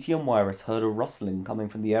 Beatty and Wirus heard a rustling coming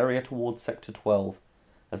from the area towards Sector 12.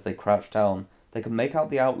 As they crouched down, they could make out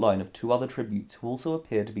the outline of 2 other tributes who also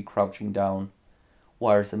appeared to be crouching down.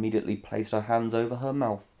 Wirus immediately placed her hands over her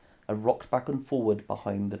mouth and rocked back and forward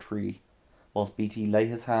behind the tree, whilst Beatty lay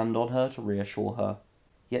his hand on her to reassure her.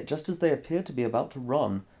 Yet just as they appeared to be about to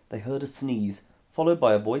run, they heard a sneeze, followed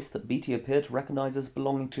by a voice that Beatty appeared to recognise as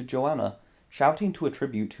belonging to Joanna, shouting to a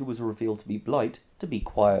tribute who was revealed to be Blight to be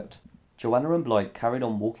quiet. Joanna and Blight carried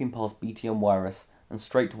on walking past Beatty and Wirus and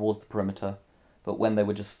straight towards the perimeter, but when they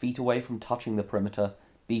were just feet away from touching the perimeter,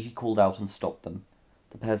 Beatty called out and stopped them.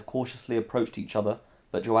 The pairs cautiously approached each other,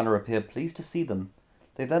 but Joanna appeared pleased to see them.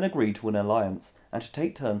 They then agreed to an alliance and to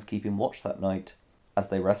take turns keeping watch that night. As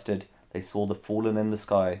they rested, they saw the fallen in the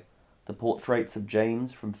sky. The portraits of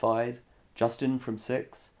James from 5, Justin from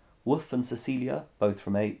 6, Wolf and Cecilia, both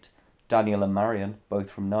from 8, Daniel and Marion,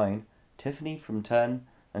 both from 9, Tiffany from 10,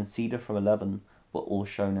 and Cedar from 11, were all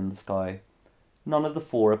shown in the sky. None of the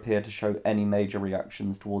 4 appeared to show any major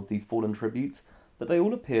reactions towards these fallen tributes, but they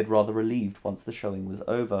all appeared rather relieved once the showing was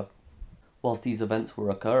over. Whilst these events were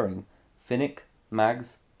occurring, Finnick,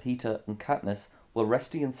 Mags, Peter, and Katniss were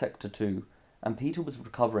resting in Sector 2, and Peter was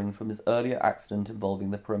recovering from his earlier accident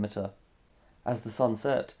involving the perimeter. As the sun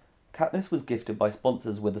set, Katniss was gifted by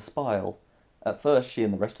sponsors with a spile. At first she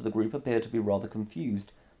and the rest of the group appeared to be rather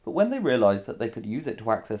confused, but when they realised that they could use it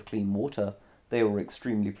to access clean water, they were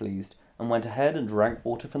extremely pleased, and went ahead and drank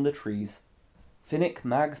water from the trees. Finnick,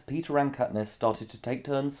 Mags, Peter and Katniss started to take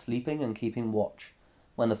turns sleeping and keeping watch.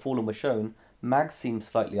 When the fallen were shown, Mags seemed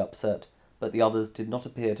slightly upset, but the others did not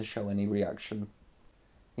appear to show any reaction.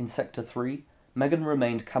 In Sector 3, Megan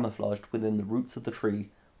remained camouflaged within the roots of the tree,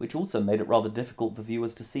 which also made it rather difficult for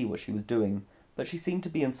viewers to see what she was doing, but she seemed to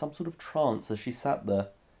be in some sort of trance as she sat there.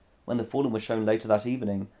 When the fallen was shown later that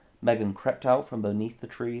evening, Megan crept out from beneath the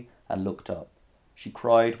tree and looked up. She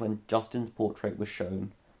cried when Justin's portrait was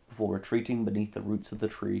shown, before retreating beneath the roots of the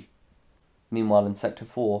tree. Meanwhile in Sector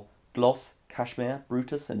 4, Gloss, Kashmir,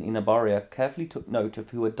 Brutus and Inabaria carefully took note of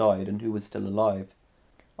who had died and who was still alive.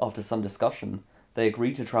 After some discussion, they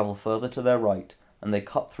agreed to travel further to their right, and they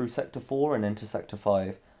cut through Sector 4 and into Sector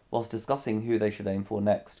 5, whilst discussing who they should aim for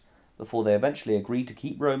next, before they eventually agreed to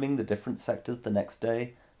keep roaming the different sectors the next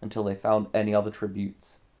day until they found any other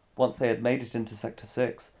tributes. Once they had made it into Sector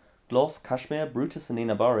 6, Gloss, Kashmir, Brutus and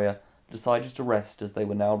Inabaria decided to rest as they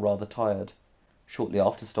were now rather tired. Shortly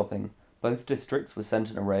after stopping, both districts were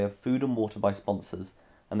sent an array of food and water by sponsors,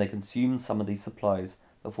 and they consumed some of these supplies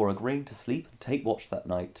before agreeing to sleep and take watch that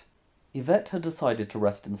night. Yvette had decided to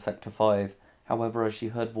rest in Sector 5, however as she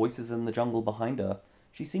heard voices in the jungle behind her,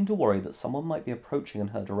 she seemed to worry that someone might be approaching in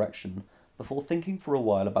her direction, before thinking for a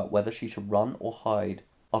while about whether she should run or hide.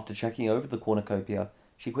 After checking over the cornucopia,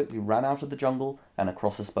 she quickly ran out of the jungle and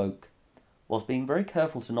across a spoke, whilst being very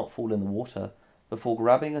careful to not fall in the water, before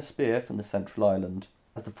grabbing a spear from the central island.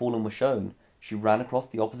 As the fallen was shown, she ran across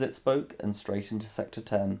the opposite spoke and straight into Sector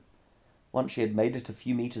 10. Once she had made it a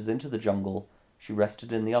few meters into the jungle, she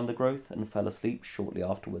rested in the undergrowth and fell asleep shortly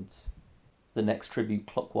afterwards. The next tribute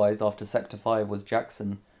clockwise after Sector 5 was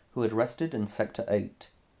Jackson, who had rested in Sector 8.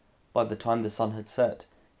 By the time the sun had set,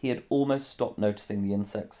 he had almost stopped noticing the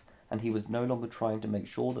insects, and he was no longer trying to make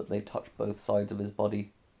sure that they touched both sides of his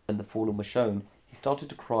body. When the fallen was shown, he started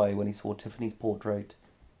to cry when he saw Tiffany's portrait.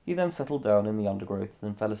 He then settled down in the undergrowth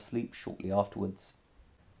and fell asleep shortly afterwards.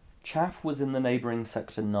 Chaff was in the neighbouring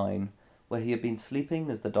Sector 9, where he had been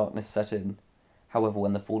sleeping as the darkness set in. However,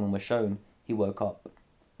 when the fallen was shown, he woke up.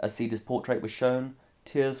 As Cedar's portrait was shown,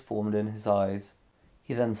 tears formed in his eyes.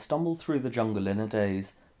 He then stumbled through the jungle in a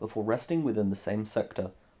daze, before resting within the same sector,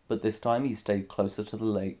 but this time he stayed closer to the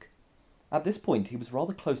lake. At this point he was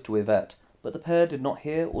rather close to Yvette, but the pair did not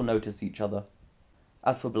hear or notice each other.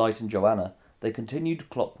 As for Blight and Joanna, they continued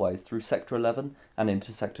clockwise through Sector 11 and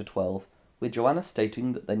into Sector 12, with Joanna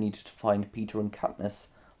stating that they needed to find Peter and Katniss,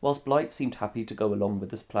 whilst Blight seemed happy to go along with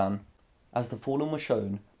this plan. As the fallen were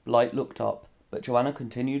shown, Blight looked up, but Joanna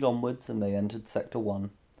continued onwards and they entered Sector 1.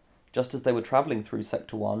 Just as they were travelling through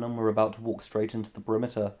Sector 1 and were about to walk straight into the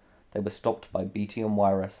perimeter, they were stopped by Beatty and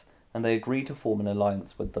Wiress, and they agreed to form an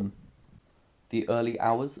alliance with them. The early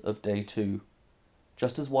hours of Day 2.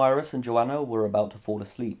 Just as Wiress and Joanna were about to fall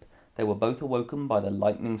asleep, they were both awoken by the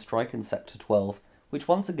lightning strike in Sector 12, which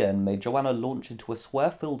once again made Joanna launch into a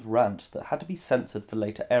swear-filled rant that had to be censored for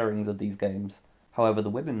later airings of these games. However, the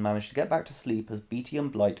women managed to get back to sleep as Beatty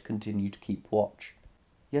and Blight continued to keep watch.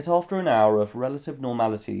 Yet after an hour of relative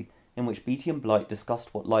normality, in which Beatty and Blight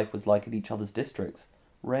discussed what life was like in each other's districts,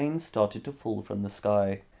 rain started to fall from the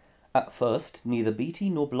sky. At first, neither Beatty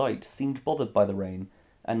nor Blight seemed bothered by the rain,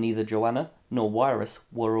 and neither Joanna nor Wiress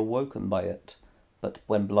were awoken by it. But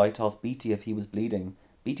when Blight asked Beatty if he was bleeding,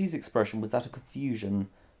 Beatty's expression was that of confusion,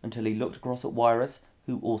 until he looked across at Wiress,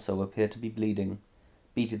 who also appeared to be bleeding.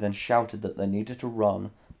 Beatty then shouted that they needed to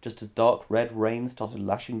run, just as dark red rain started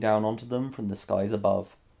lashing down onto them from the skies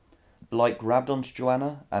above. Blight grabbed onto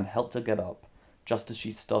Joanna and helped her get up, just as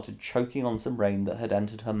she started choking on some rain that had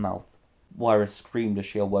entered her mouth. Wiress screamed as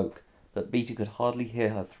she awoke, but Beatty could hardly hear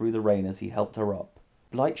her through the rain as he helped her up.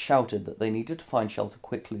 Blight shouted that they needed to find shelter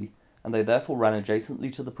quickly, and they therefore ran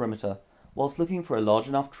adjacently to the perimeter, whilst looking for a large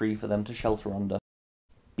enough tree for them to shelter under.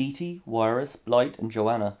 Beatty, Wiress, Blight and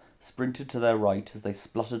Joanna sprinted to their right as they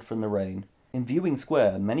spluttered from the rain. In Viewing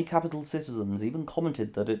Square, many capital citizens even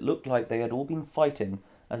commented that it looked like they had all been fighting,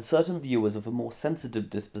 and certain viewers of a more sensitive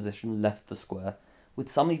disposition left the square,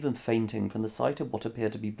 with some even fainting from the sight of what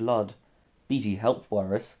appeared to be blood. Beatty helped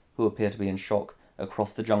Wiress, who appeared to be in shock,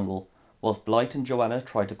 across the jungle, whilst Blight and Joanna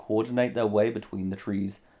tried to coordinate their way between the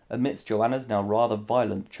trees, amidst Joanna's now rather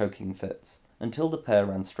violent choking fits, until the pair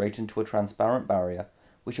ran straight into a transparent barrier,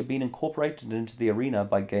 which had been incorporated into the arena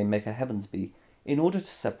by game maker Heavensby in order to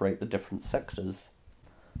separate the different sectors.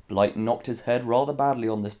 Blight knocked his head rather badly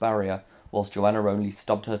on this barrier, whilst Joanna only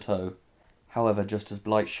stubbed her toe. However, just as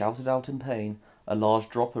Blight shouted out in pain, a large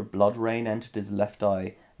drop of blood rain entered his left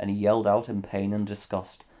eye, and he yelled out in pain and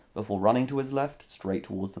disgust, before running to his left, straight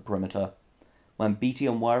towards the perimeter. When Beatty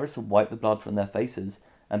and Wiress had wiped the blood from their faces,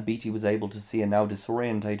 and Beatty was able to see a now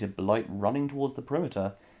disorientated Blight running towards the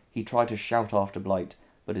perimeter, he tried to shout after Blight,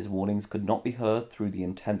 but his warnings could not be heard through the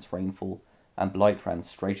intense rainfall, and Blight ran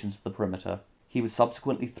straight into the perimeter. He was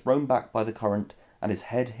subsequently thrown back by the current, and his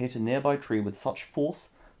head hit a nearby tree with such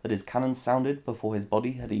force that his cannon sounded before his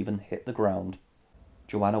body had even hit the ground.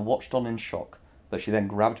 Joanna watched on in shock, but she then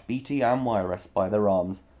grabbed Beatty and Wiress by their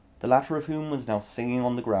arms, the latter of whom was now singing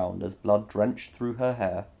on the ground as blood drenched through her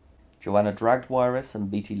hair. Joanna dragged Wiress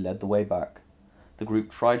and Beatty led the way back. The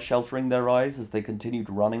group tried sheltering their eyes as they continued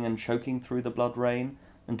running and choking through the blood rain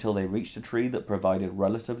until they reached a tree that provided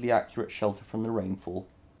relatively accurate shelter from the rainfall.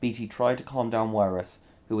 Beatty tried to calm down Wiress,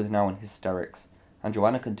 who was now in hysterics, and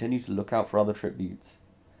Joanna continued to look out for other tributes.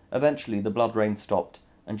 Eventually the blood rain stopped,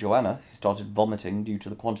 and Joanna, who started vomiting due to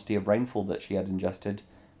the quantity of rainfall that she had ingested,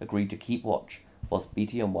 agreed to keep watch, whilst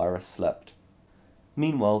Beatty and Wiress slept.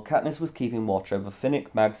 Meanwhile, Katniss was keeping watch over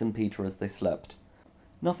Finnick, Mags and Peter as they slept.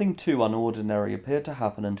 Nothing too unordinary appeared to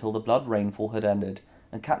happen until the blood rainfall had ended,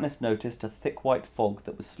 and Katniss noticed a thick white fog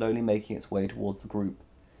that was slowly making its way towards the group.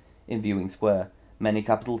 In Viewing Square, many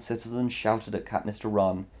capital citizens shouted at Katniss to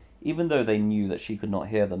run, even though they knew that she could not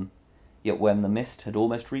hear them. Yet when the mist had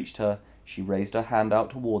almost reached her, she raised her hand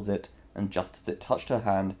out towards it, and just as it touched her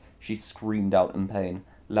hand, she screamed out in pain,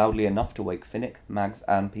 loudly enough to wake Finnick, Mags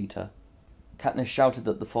and Peter. Katniss shouted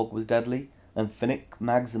that the fog was deadly, and Finnick,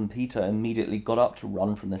 Mags and Peter immediately got up to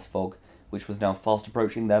run from this fog, which was now fast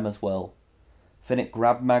approaching them as well. Finnick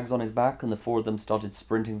grabbed Mags on his back, and the four of them started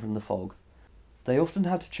sprinting from the fog. They often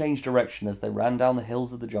had to change direction as they ran down the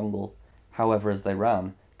hills of the jungle. However, as they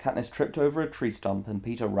ran, Katniss tripped over a tree stump and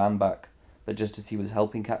Peter ran back, but just as he was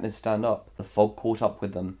helping Katniss stand up, the fog caught up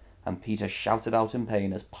with them, and Peter shouted out in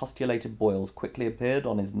pain as pustulated boils quickly appeared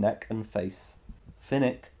on his neck and face.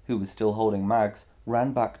 Finnick, who was still holding Mags,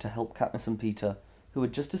 ran back to help Katniss and Peter, who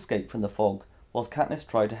had just escaped from the fog, whilst Katniss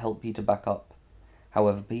tried to help Peter back up.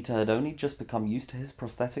 However, Peter had only just become used to his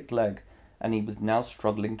prosthetic leg, and he was now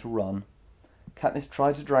struggling to run. Katniss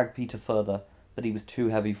tried to drag Peter further, but he was too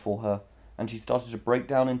heavy for her, and she started to break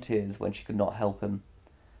down in tears when she could not help him.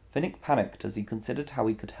 Finnick panicked as he considered how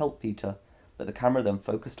he could help Peter, but the camera then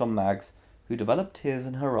focused on Mags, who developed tears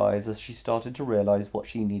in her eyes as she started to realise what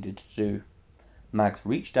she needed to do. Mags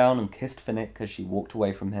reached down and kissed Finnick as she walked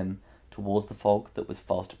away from him, towards the fog that was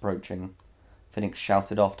fast approaching. Finnick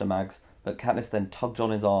shouted after Mags, but Katniss then tugged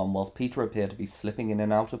on his arm whilst Peter appeared to be slipping in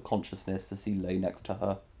and out of consciousness as he lay next to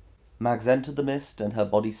her. Mags entered the mist and her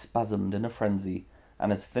body spasmed in a frenzy,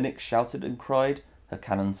 and as Finnick shouted and cried, her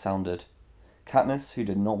cannon sounded. Katniss, who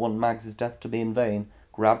did not want Mags's death to be in vain,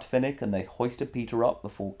 grabbed Finnick and they hoisted Peter up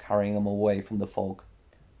before carrying him away from the fog.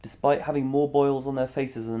 Despite having more boils on their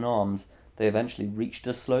faces and arms, they eventually reached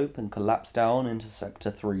a slope and collapsed down into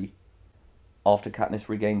Sector 3. After Katniss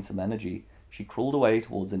regained some energy, she crawled away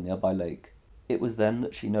towards a nearby lake. It was then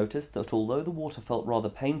that she noticed that although the water felt rather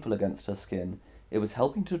painful against her skin, it was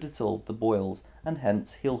helping to dissolve the boils and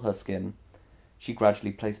hence heal her skin. She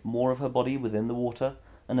gradually placed more of her body within the water,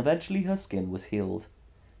 and eventually her skin was healed.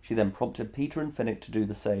 She then prompted Peter and Finnick to do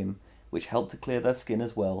the same, which helped to clear their skin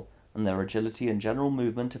as well, and their agility and general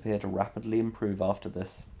movement appeared to rapidly improve after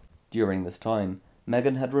this. During this time,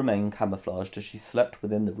 Megan had remained camouflaged as she slept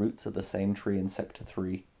within the roots of the same tree in Sector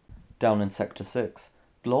 3. Down in Sector 6,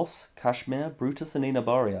 Gloss, Kashmir, Brutus and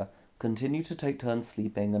Enabaria continued to take turns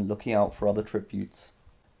sleeping and looking out for other tributes.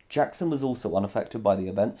 Jackson was also unaffected by the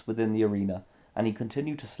events within the arena, and he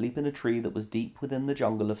continued to sleep in a tree that was deep within the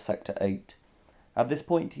jungle of Sector 8. At this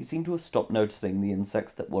point, he seemed to have stopped noticing the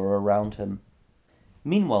insects that were around him.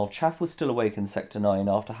 Meanwhile, Chaff was still awake in Sector 9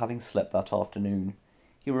 after having slept that afternoon.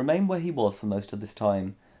 He remained where he was for most of this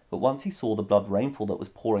time, but once he saw the blood rainfall that was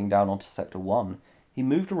pouring down onto Sector 1, he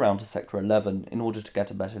moved around to Sector 11 in order to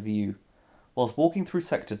get a better view. Whilst walking through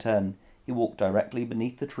Sector 10, he walked directly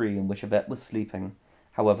beneath the tree in which Yvette was sleeping.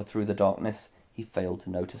 However, through the darkness, he failed to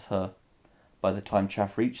notice her. By the time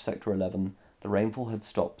Chaff reached Sector 11, the rainfall had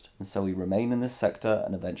stopped, and so he remained in this sector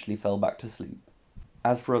and eventually fell back to sleep.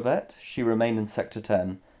 As for Yvette, she remained in Sector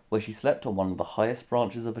 10, where she slept on one of the highest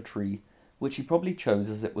branches of a tree, which she probably chose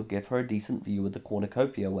as it would give her a decent view of the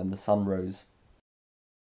cornucopia when the sun rose.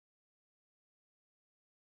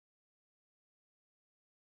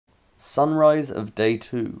 Sunrise of Day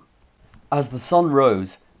 2. As the sun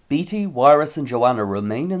rose, Beatty, Wiress and Joanna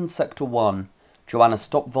remained in Sector 1. Joanna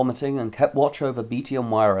stopped vomiting and kept watch over Beatty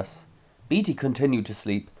and Wiress. Beatty continued to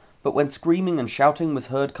sleep, but when screaming and shouting was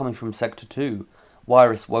heard coming from Sector 2,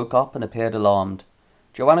 Wiress woke up and appeared alarmed.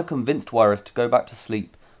 Joanna convinced Wiress to go back to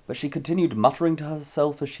sleep, but she continued muttering to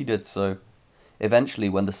herself as she did so. Eventually,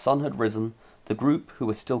 when the sun had risen, the group, who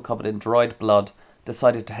was still covered in dried blood,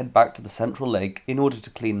 decided to head back to the central lake in order to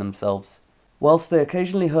clean themselves. Whilst they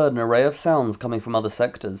occasionally heard an array of sounds coming from other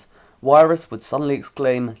sectors, Wiress would suddenly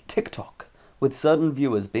exclaim, "Tick-tock," with certain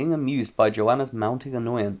viewers being amused by Joanna's mounting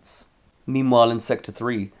annoyance. Meanwhile in Sector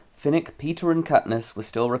 3, Finnick, Peter and Katniss were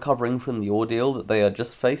still recovering from the ordeal that they had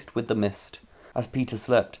just faced with the mist. As Peter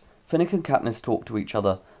slept, Finnick and Katniss talked to each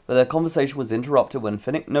other, but their conversation was interrupted when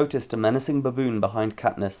Finnick noticed a menacing baboon behind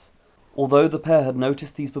Katniss. Although the pair had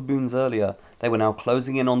noticed these baboons earlier, they were now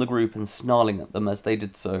closing in on the group and snarling at them as they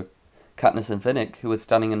did so. Katniss and Finnick, who were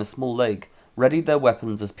standing in a small lake, readied their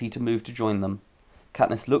weapons as Peter moved to join them.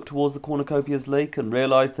 Katniss looked towards the cornucopia's lake and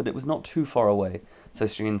realised that it was not too far away, so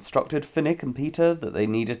she instructed Finnick and Peter that they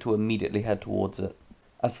needed to immediately head towards it.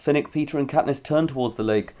 As Finnick, Peter and Katniss turned towards the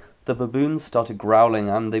lake, the baboons started growling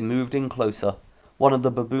and they moved in closer. One of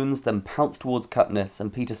the baboons then pounced towards Katniss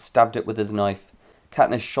and Peter stabbed it with his knife.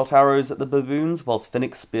 Katniss shot arrows at the baboons whilst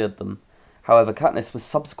Finnick speared them. However, Katniss was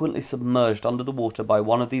subsequently submerged under the water by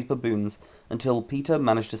one of these baboons until Peter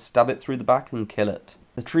managed to stab it through the back and kill it.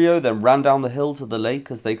 The trio then ran down the hill to the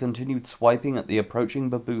lake as they continued swiping at the approaching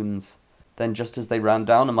baboons. Then just as they ran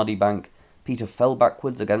down a muddy bank, Peter fell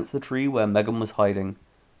backwards against the tree where Megan was hiding.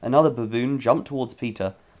 Another baboon jumped towards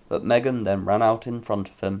Peter, but Megan then ran out in front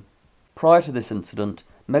of him. Prior to this incident,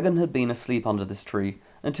 Megan had been asleep under this tree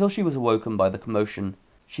until she was awoken by the commotion.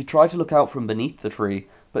 She tried to look out from beneath the tree,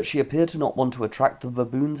 but she appeared to not want to attract the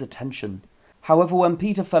baboon's attention. However, when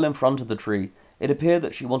Peter fell in front of the tree, it appeared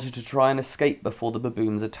that she wanted to try and escape before the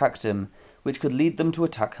baboons attacked him, which could lead them to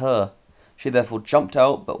attack her. She therefore jumped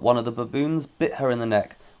out, but one of the baboons bit her in the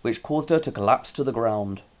neck, which caused her to collapse to the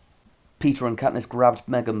ground. Peter and Katniss grabbed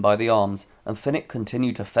Megan by the arms, and Finnick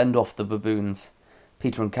continued to fend off the baboons.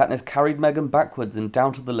 Peter and Katniss carried Megan backwards and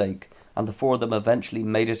down to the lake, and the four of them eventually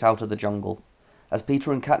made it out of the jungle. As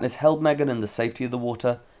Peter and Katniss held Megan in the safety of the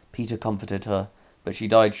water, Peter comforted her, but she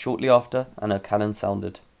died shortly after, and her cannon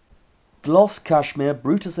sounded. Gloss, Kashmir,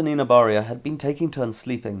 Brutus and Enabaria had been taking turns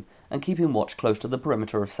sleeping and keeping watch close to the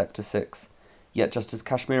perimeter of Sector 6. Yet just as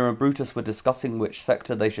Kashmir and Brutus were discussing which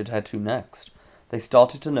sector they should head to next, they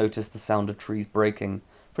started to notice the sound of trees breaking,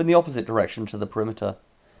 from the opposite direction to the perimeter.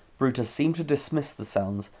 Brutus seemed to dismiss the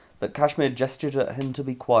sounds, but Kashmir gestured at him to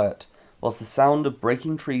be quiet, whilst the sound of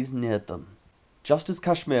breaking trees neared them. Just as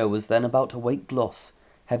Kashmir was then about to wake Gloss,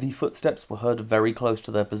 heavy footsteps were heard very close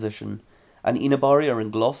to their position, and Enabaria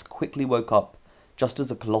and Gloss quickly woke up, just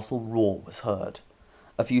as a colossal roar was heard.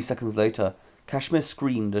 A few seconds later, Kashmir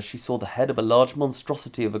screamed as she saw the head of a large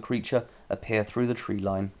monstrosity of a creature appear through the tree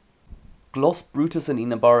line. Gloss, Brutus and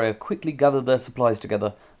Enabaria quickly gathered their supplies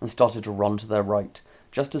together and started to run to their right,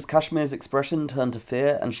 just as Kashmir's expression turned to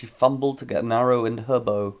fear and she fumbled to get an arrow into her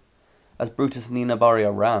bow. As Brutus and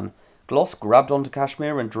Enabaria ran, Gloss grabbed onto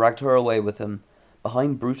Kashmir and dragged her away with him,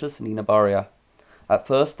 behind Brutus and Enabaria. At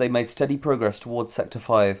first they made steady progress towards Sector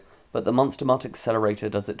 5, but the monster mutt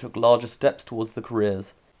accelerated as it took larger steps towards the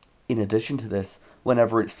careers. In addition to this,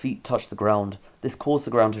 whenever its feet touched the ground, this caused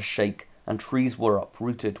the ground to shake, and trees were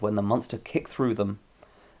uprooted when the monster kicked through them.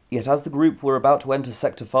 Yet as the group were about to enter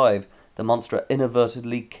Sector 5, the monster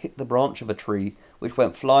inadvertently kicked the branch of a tree, which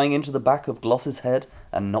went flying into the back of Gloss's head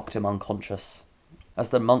and knocked him unconscious. As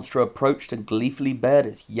the monster approached and gleefully bared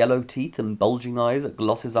its yellow teeth and bulging eyes at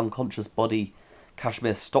Gloss's unconscious body,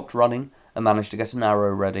 Kashmir stopped running and managed to get an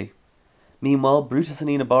arrow ready. Meanwhile, Brutus and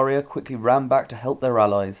Enabaria quickly ran back to help their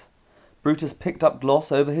allies. Brutus picked up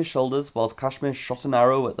Gloss over his shoulders whilst Kashmir shot an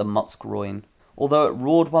arrow at the mutt's groin. Although it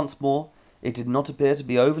roared once more, it did not appear to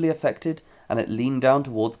be overly affected, and it leaned down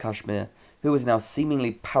towards Kashmir, who was now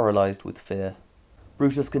seemingly paralysed with fear.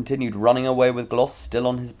 Brutus continued running away with Gloss still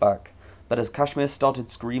on his back, but as Kashmir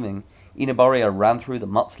started screaming, Enabaria ran through the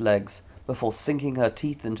mutt's legs, before sinking her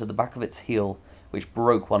teeth into the back of its heel, which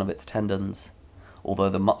broke one of its tendons. Although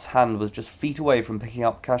the mutt's hand was just feet away from picking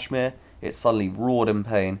up Kashmir, it suddenly roared in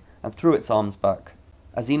pain and threw its arms back.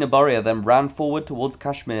 As Enabaria then ran forward towards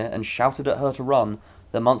Kashmir and shouted at her to run,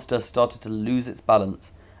 the monster started to lose its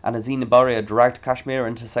balance, and as Enabaria dragged Kashmir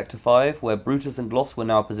into Sector 5, where Brutus and Gloss were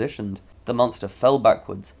now positioned, the monster fell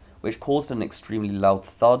backwards, which caused an extremely loud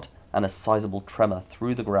thud and a sizable tremor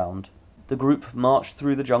through the ground. The group marched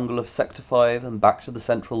through the jungle of Sector 5 and back to the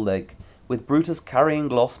central lake, with Brutus carrying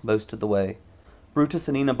Gloss most of the way. Brutus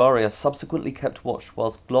and Enabaria subsequently kept watch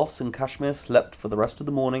whilst Gloss and Kashmir slept for the rest of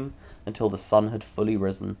the morning until the sun had fully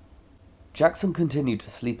risen. Jackson continued to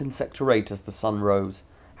sleep in Sector 8 as the sun rose.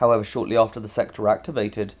 However, shortly after the sector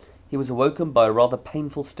activated, he was awoken by a rather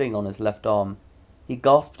painful sting on his left arm. He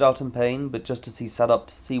gasped out in pain, but just as he sat up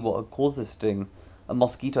to see what had caused this sting, a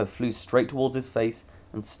mosquito flew straight towards his face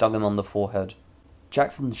and stung him on the forehead.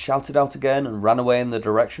 Jackson shouted out again and ran away in the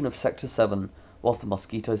direction of Sector 7, whilst the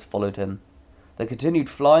mosquitoes followed him. They continued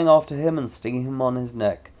flying after him and stinging him on his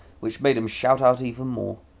neck, which made him shout out even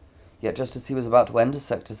more. Yet just as he was about to enter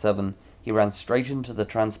Sector 7, he ran straight into the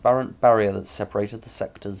transparent barrier that separated the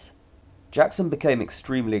sectors. Jackson became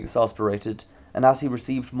extremely exasperated, and as he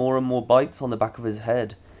received more and more bites on the back of his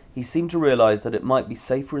head, he seemed to realise that it might be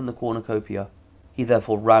safer in the cornucopia. He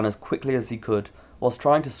therefore ran as quickly as he could, whilst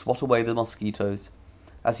trying to swat away the mosquitoes.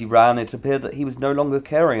 As he ran, it appeared that he was no longer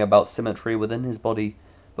caring about symmetry within his body,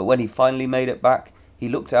 but when he finally made it back, he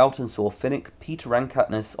looked out and saw Finnick, Peter and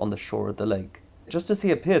Katniss on the shore of the lake. Just as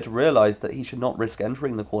he appeared to realise that he should not risk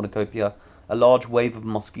entering the cornucopia, a large wave of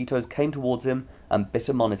mosquitoes came towards him and bit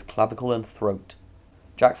him on his clavicle and throat.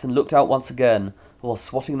 Jackson looked out once again, while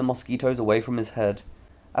swatting the mosquitoes away from his head.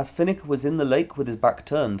 As Finnick was in the lake with his back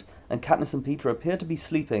turned, and Katniss and Peter appeared to be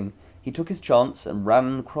sleeping, he took his chance and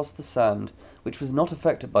ran across the sand, which was not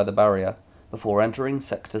affected by the barrier, before entering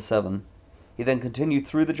Sector 7. He then continued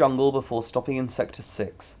through the jungle before stopping in Sector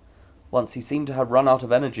 6. Once he seemed to have run out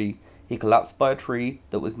of energy, he collapsed by a tree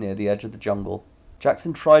that was near the edge of the jungle.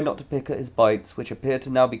 Jackson tried not to pick at his bites, which appeared to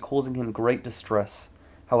now be causing him great distress.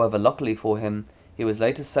 However, luckily for him, he was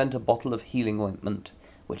later sent a bottle of healing ointment,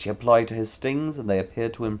 which he applied to his stings, and they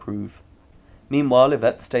appeared to improve. Meanwhile,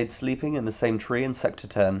 Yvette stayed sleeping in the same tree in Sector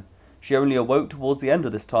 10. She only awoke towards the end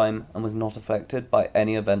of this time, and was not affected by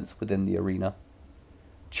any events within the arena.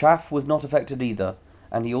 Chaff was not affected either,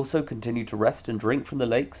 and he also continued to rest and drink from the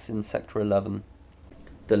lakes in Sector 11.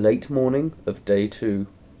 The late morning of Day 2.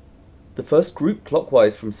 The first group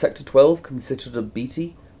clockwise from Sector 12 consisted of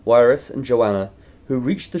Beatty, Wyrus and Joanna, who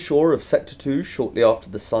reached the shore of Sector 2 shortly after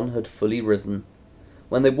the sun had fully risen.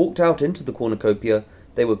 When they walked out into the cornucopia,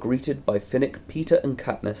 they were greeted by Finnick, Peter and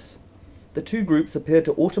Katniss. The two groups appeared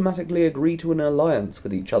to automatically agree to an alliance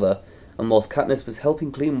with each other, and whilst Katniss was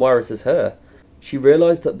helping clean Wyrus's hair, she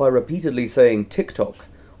realised that by repeatedly saying tick-tock,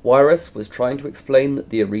 Wyrus was trying to explain that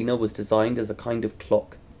the arena was designed as a kind of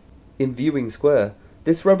clock. In Viewing Square,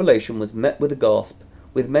 this revelation was met with a gasp,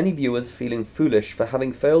 with many viewers feeling foolish for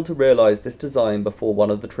having failed to realise this design before one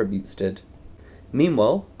of the tributes did.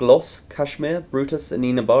 Meanwhile, Gloss, Kashmir, Brutus and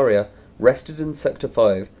Inabaria rested in Sector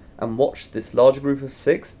 5 and watched this large group of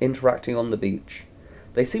 6 interacting on the beach.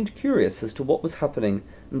 They seemed curious as to what was happening,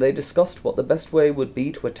 and they discussed what the best way would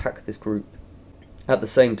be to attack this group. At the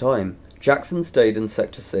same time, Jackson stayed in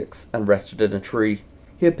Sector 6 and rested in a tree.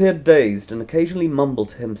 He appeared dazed and occasionally mumbled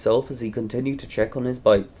to himself as he continued to check on his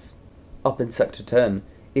bites. Up in Sector 10,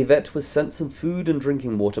 Yvette was sent some food and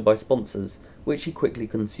drinking water by sponsors, which she quickly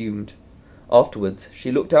consumed. Afterwards,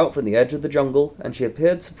 she looked out from the edge of the jungle, and she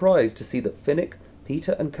appeared surprised to see that Finnick,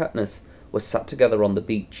 Peter and Katniss were sat together on the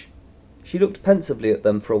beach. She looked pensively at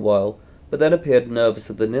them for a while, but then appeared nervous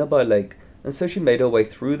of the nearby lake, and so she made her way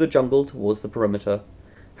through the jungle towards the perimeter.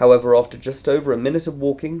 However, after just over a minute of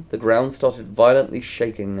walking, the ground started violently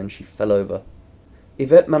shaking and she fell over.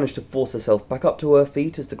 Yvette managed to force herself back up to her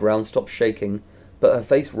feet as the ground stopped shaking, but her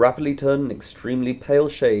face rapidly turned an extremely pale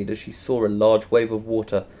shade as she saw a large wave of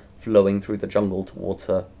water flowing through the jungle towards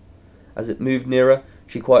her. As it moved nearer,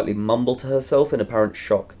 she quietly mumbled to herself in apparent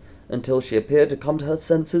shock, until she appeared to come to her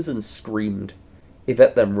senses and screamed.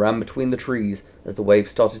 Yvette then ran between the trees as the wave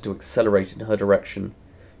started to accelerate in her direction.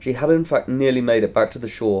 She had in fact nearly made it back to the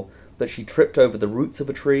shore, but she tripped over the roots of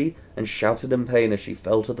a tree and shouted in pain as she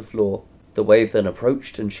fell to the floor. The wave then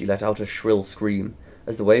approached and she let out a shrill scream,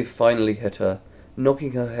 as the wave finally hit her,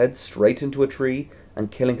 knocking her head straight into a tree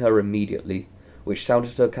and killing her immediately, which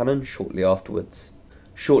sounded her cannon shortly afterwards.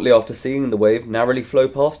 Shortly after seeing the wave narrowly flow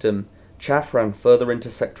past him, Chaff ran further into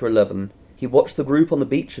Sector 11. He watched the group on the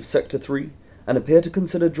beach of Sector 3, and appeared to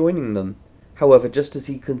consider joining them. However, just as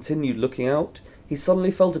he continued looking out, he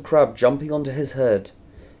suddenly felt a crab jumping onto his head.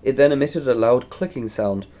 It then emitted a loud clicking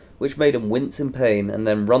sound, which made him wince in pain and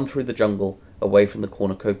then run through the jungle, away from the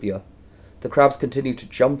cornucopia. The crabs continued to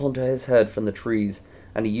jump onto his head from the trees,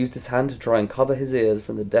 and he used his hand to try and cover his ears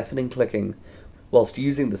from the deafening clicking, whilst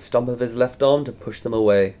using the stump of his left arm to push them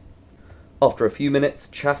away. After a few minutes,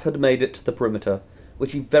 Chaff had made it to the perimeter,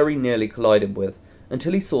 which he very nearly collided with,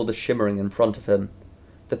 until he saw the shimmering in front of him.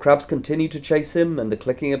 The crabs continued to chase him, and the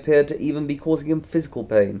clicking appeared to even be causing him physical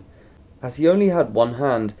pain. As he only had one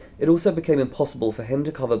hand, it also became impossible for him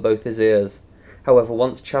to cover both his ears. However,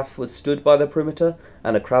 once Chaff was stood by the perimeter,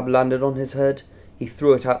 and a crab landed on his head, he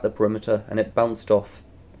threw it at the perimeter, and it bounced off.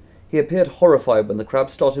 He appeared horrified when the crab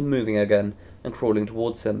started moving again, and crawling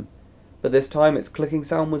towards him. But this time its clicking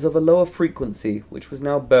sound was of a lower frequency, which was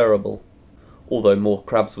now bearable. Although more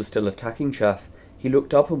crabs were still attacking Chaff, he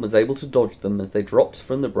looked up and was able to dodge them as they dropped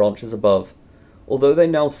from the branches above, although they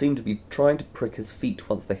now seemed to be trying to prick his feet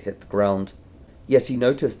once they hit the ground. Yet he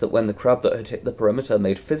noticed that when the crab that had hit the perimeter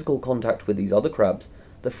made physical contact with these other crabs,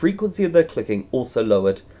 the frequency of their clicking also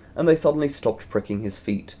lowered, and they suddenly stopped pricking his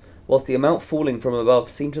feet, whilst the amount falling from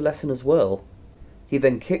above seemed to lessen as well. He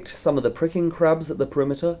then kicked some of the pricking crabs at the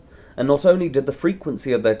perimeter, and not only did the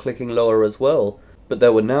frequency of their clicking lower as well, but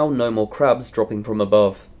there were now no more crabs dropping from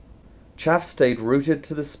above. Chaff stayed rooted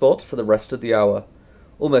to the spot for the rest of the hour.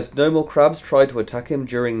 Almost no more crabs tried to attack him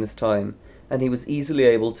during this time, and he was easily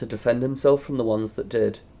able to defend himself from the ones that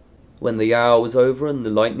did. When the hour was over and the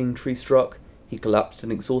lightning tree struck, he collapsed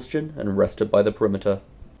in exhaustion and rested by the perimeter.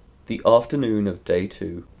 The afternoon of day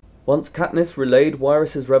 2. Once Katniss relayed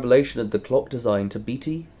Wiress's revelation of the clock design to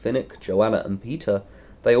Beetee, Finnick, Joanna, and Peter,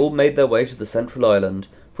 they all made their way to the central island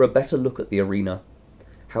for a better look at the arena.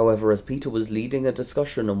 However, as Peter was leading a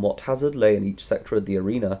discussion on what hazard lay in each sector of the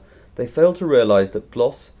arena, they failed to realize that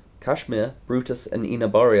Gloss, Kashmir, Brutus, and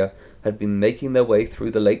Enabaria had been making their way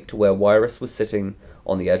through the lake to where Wiress was sitting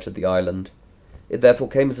on the edge of the island. It therefore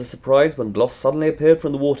came as a surprise when Gloss suddenly appeared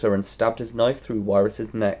from the water and stabbed his knife through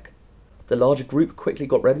Wiress's neck. The larger group quickly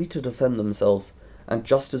got ready to defend themselves, and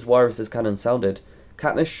just as Wiress's cannon sounded,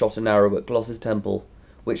 Katniss shot an arrow at Gloss's temple,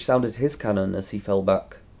 which sounded his cannon as he fell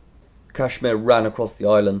back. Kashmir ran across the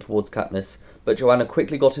island towards Katniss, but Joanna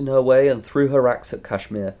quickly got in her way and threw her axe at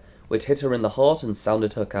Kashmir, which hit her in the heart and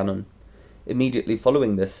sounded her cannon. Immediately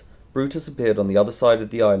following this, Brutus appeared on the other side of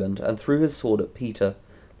the island and threw his sword at Peter,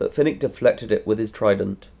 but Finnick deflected it with his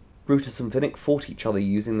trident. Brutus and Finnick fought each other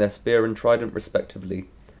using their spear and trident respectively.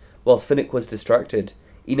 Whilst Finnick was distracted,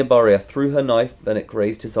 Enabaria threw her knife and it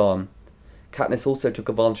grazed his arm. Katniss also took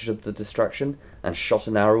advantage of the distraction and shot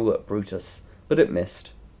an arrow at Brutus, but it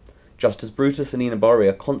missed. Just as Brutus and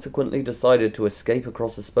Enabaria consequently decided to escape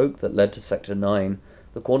across a spoke that led to Sector 9,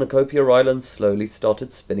 the cornucopia island slowly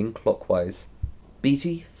started spinning clockwise.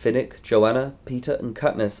 Beetee, Finnick, Joanna, Peter, and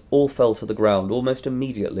Katniss all fell to the ground almost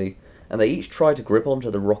immediately, and they each tried to grip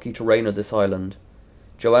onto the rocky terrain of this island.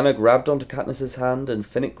 Joanna grabbed onto Katniss's hand and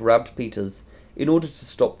Finnick grabbed Peter's, in order to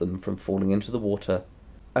stop them from falling into the water.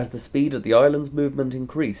 As the speed of the island's movement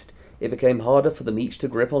increased, it became harder for them each to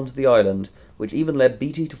grip onto the island, which even led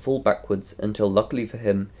Beetee to fall backwards until, luckily for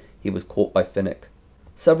him, he was caught by Finnick.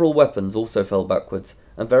 Several weapons also fell backwards,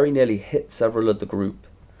 and very nearly hit several of the group.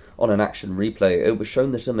 On an action replay, it was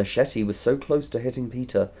shown that a machete was so close to hitting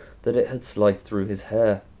Peter that it had sliced through his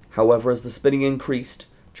hair. However, as the spinning increased,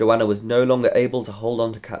 Joanna was no longer able to hold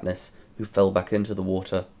on to Katniss, who fell back into the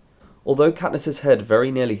water. Although Katniss's head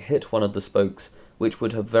very nearly hit one of the spokes, which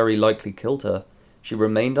would have very likely killed her, she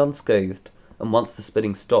remained unscathed, and once the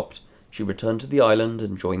spinning stopped, she returned to the island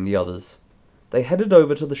and joined the others. They headed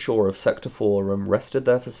over to the shore of Sector 4 and rested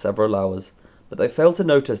there for several hours, but they failed to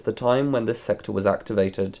notice the time when this sector was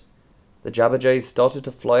activated. The Jabberjays started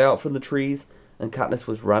to fly out from the trees, and Katniss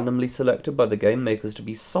was randomly selected by the game makers to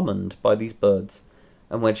be summoned by these birds,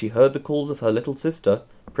 and when she heard the calls of her little sister,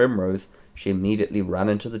 Primrose, she immediately ran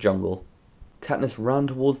into the jungle. Katniss ran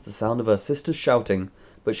towards the sound of her sister's shouting,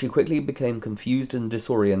 but she quickly became confused and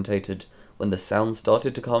disorientated when the sound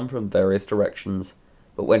started to come from various directions.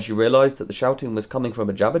 But when she realized that the shouting was coming from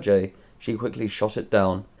a Jabberjay, she quickly shot it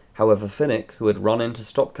down. However, Finnick, who had run in to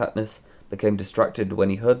stop Katniss, became distracted when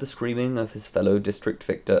he heard the screaming of his fellow district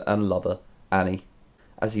victor and lover, Annie.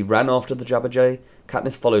 As he ran after the Jabberjay,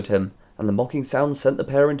 Katniss followed him, and the mocking sound sent the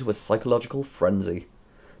pair into a psychological frenzy.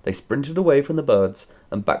 They sprinted away from the birds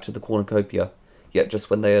and back to the cornucopia, yet just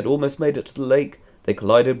when they had almost made it to the lake, they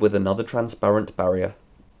collided with another transparent barrier.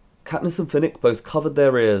 Katniss and Finnick both covered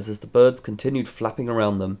their ears as the birds continued flapping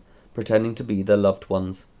around them, pretending to be their loved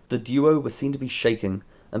ones. The duo were seen to be shaking,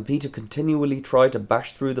 and Peter continually tried to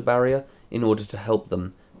bash through the barrier in order to help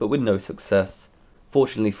them, but with no success.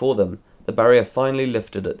 Fortunately for them, the barrier finally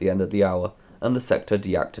lifted at the end of the hour, and the sector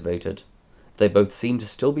deactivated. They both seemed to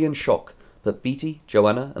still be in shock, but Beetee,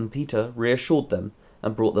 Joanna, and Peter reassured them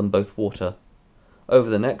and brought them both water. Over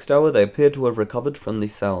the next hour they appeared to have recovered from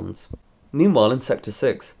these sounds. Meanwhile in Sector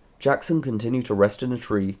 6, Jackson continued to rest in a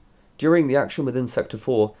tree. During the action within Sector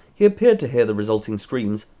 4, he appeared to hear the resulting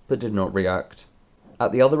screams, but did not react.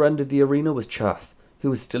 At the other end of the arena was Chaff,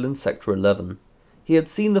 who was still in Sector 11. He had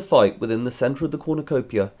seen the fight within the centre of the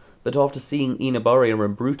cornucopia, but after seeing Enabaria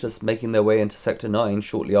and Brutus making their way into Sector 9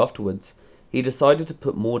 shortly afterwards, he decided to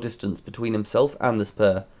put more distance between himself and this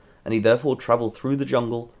pair, and he therefore travelled through the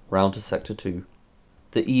jungle round to Sector 2.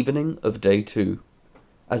 The evening of Day 2.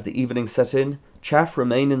 As the evening set in, Chaff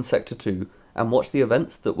remained in Sector 2 and watched the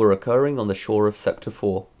events that were occurring on the shore of Sector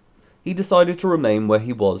 4. He decided to remain where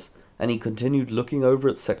he was, and he continued looking over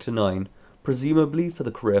at Sector 9, presumably for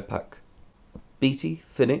the career pack. Beetee,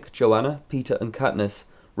 Finnick, Joanna, Peter and Katniss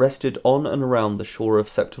rested on and around the shore of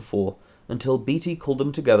Sector 4 until Beetee called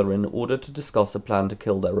them together in order to discuss a plan to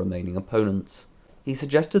kill their remaining opponents. He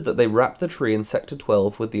suggested that they wrap the tree in Sector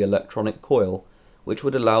 12 with the electronic coil, which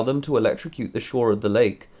would allow them to electrocute the shore of the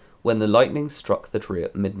lake when the lightning struck the tree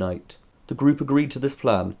at midnight. The group agreed to this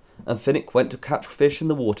plan, and Finnick went to catch fish in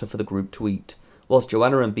the water for the group to eat, whilst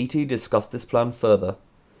Joanna and Beetee discussed this plan further.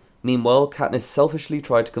 Meanwhile, Katniss selfishly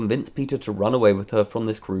tried to convince Peter to run away with her from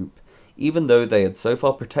this group, even though they had so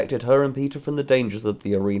far protected her and Peter from the dangers of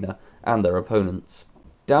the arena and their opponents.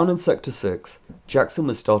 Down in Sector 6, Jackson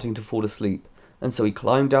was starting to fall asleep, and so he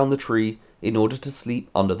climbed down the tree in order to sleep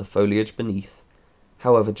under the foliage beneath.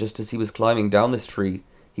 However, just as he was climbing down this tree,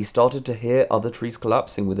 he started to hear other trees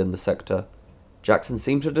collapsing within the sector. Jackson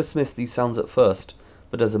seemed to dismiss these sounds at first,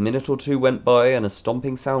 but as a minute or two went by and a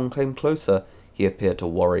stomping sound came closer, he appeared to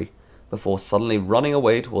worry, before suddenly running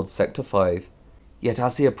away towards Sector 5. Yet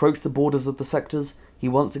as he approached the borders of the sectors, he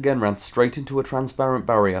once again ran straight into a transparent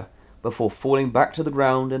barrier, before falling back to the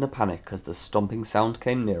ground in a panic as the stomping sound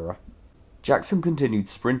came nearer. Jackson continued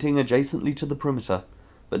sprinting adjacently to the perimeter,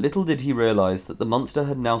 but little did he realize that the monster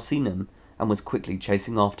had now seen him and was quickly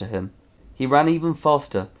chasing after him. He ran even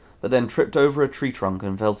faster, but then tripped over a tree trunk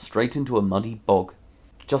and fell straight into a muddy bog.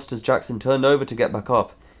 Just as Jackson turned over to get back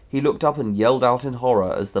up, he looked up and yelled out in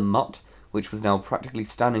horror as the mutt, which was now practically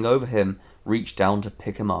standing over him, reached down to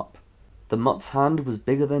pick him up. The mutt's hand was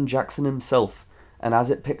bigger than Jackson himself, and as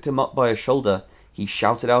it picked him up by his shoulder, he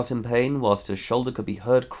shouted out in pain whilst his shoulder could be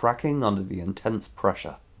heard cracking under the intense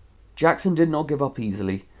pressure. Jackson did not give up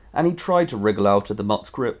easily, and he tried to wriggle out of the mutt's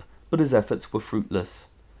grip, but his efforts were fruitless.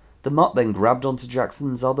 The mutt then grabbed onto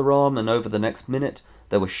Jackson's other arm, and over the next minute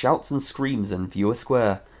there were shouts and screams in Viewer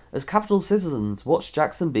Square, as capital citizens watched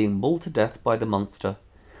Jackson being mauled to death by the monster.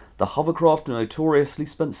 The hovercraft notoriously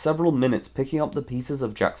spent several minutes picking up the pieces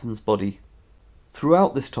of Jackson's body.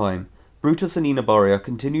 Throughout this time, Brutus and Enobaria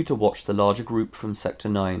continued to watch the larger group from Sector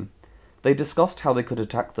 9. They discussed how they could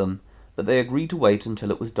attack them, but they agreed to wait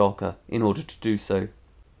until it was darker in order to do so.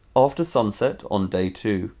 After sunset on Day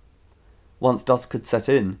 2. Once dusk had set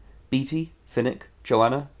in, Beetee, Finnick,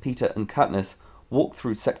 Joanna, Peter and Katniss walked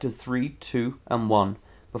through Sectors 3, 2 and 1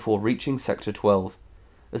 before reaching Sector 12.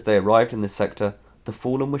 As they arrived in this sector, the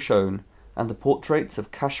Fallen were shown, and the portraits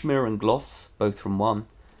of Kashmir and Gloss, both from 1,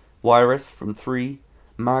 Wyrus from 3,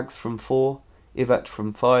 Mags from 4, Yvette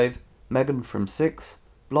from 5, Megan from 6,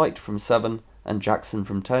 Blight from 7, and Jackson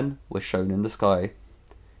from 10 were shown in the sky.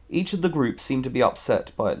 Each of the groups seemed to be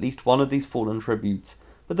upset by at least one of these fallen tributes,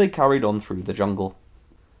 but they carried on through the jungle.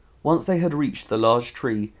 Once they had reached the large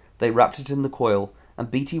tree, they wrapped it in the coil,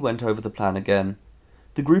 and Beetee went over the plan again.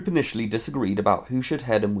 The group initially disagreed about who should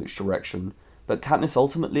head in which direction, but Katniss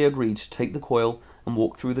ultimately agreed to take the coil and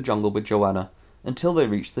walk through the jungle with Joanna, until they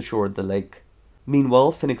reached the shore of the lake.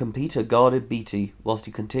 Meanwhile, Finnick and Peter guarded Beetee, whilst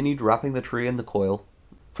he continued wrapping the tree in the coil.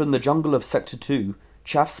 From the jungle of Sector 2,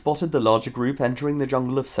 Chaff spotted the larger group entering the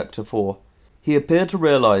jungle of Sector 4. He appeared to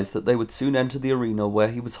realise that they would soon enter the arena where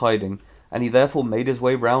he was hiding, and he therefore made his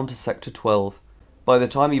way round to Sector 12. By the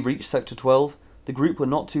time he reached Sector 12, the group were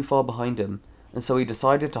not too far behind him, and so he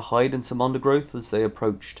decided to hide in some undergrowth as they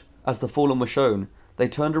approached. As the Fallen were shown, they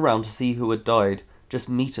turned around to see who had died, just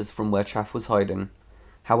meters from where Chaff was hiding.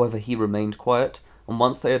 However, he remained quiet, and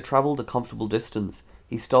once they had travelled a comfortable distance,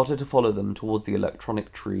 he started to follow them towards the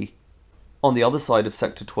electronic tree. On the other side of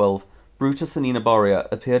Sector 12, Brutus and Enobaria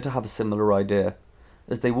appeared to have a similar idea.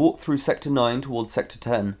 As they walked through Sector 9 towards Sector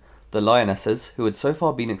 10, the lionesses, who had so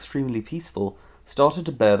far been extremely peaceful, started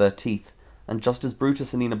to bare their teeth, and just as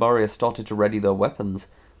Brutus and Enobaria started to ready their weapons,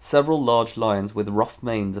 several large lions with rough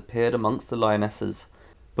manes appeared amongst the lionesses,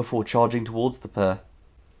 before charging towards the pair.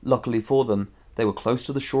 Luckily for them, they were close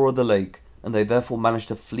to the shore of the lake, and they therefore managed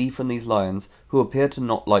to flee from these lions, who appeared to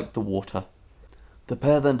not like the water. The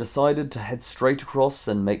pair then decided to head straight across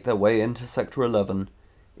and make their way into Sector 11.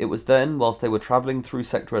 It was then, whilst they were travelling through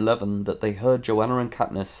Sector 11, that they heard Joanna and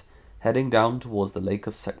Katniss heading down towards the lake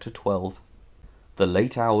of Sector 12. The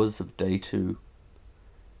late hours of Day 2.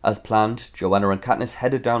 As planned, Joanna and Katniss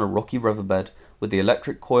headed down a rocky riverbed with the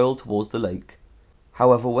electric coil towards the lake.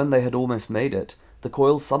 However, when they had almost made it, the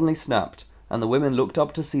coil suddenly snapped, and the women looked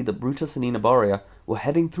up to see that Brutus and Enobaria were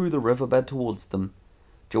heading through the riverbed towards them.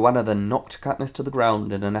 Joanna then knocked Katniss to the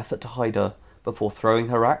ground in an effort to hide her, before throwing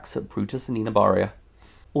her axe at Brutus and Enobaria.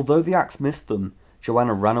 Although the axe missed them,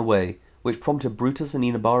 Joanna ran away, which prompted Brutus and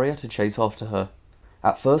Enobaria to chase after her.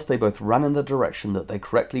 At first they both ran in the direction that they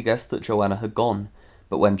correctly guessed that Joanna had gone,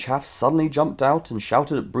 but when Chaff suddenly jumped out and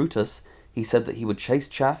shouted at Brutus, he said that he would chase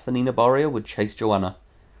Chaff and Enobaria would chase Joanna.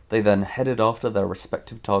 They then headed after their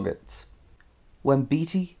respective targets. When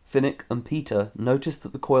Beetee, Finnick and Peter noticed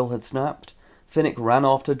that the coil had snapped, Finnick ran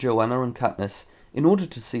after Joanna and Katniss in order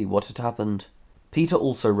to see what had happened. Peter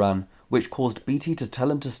also ran, which caused Beetee to tell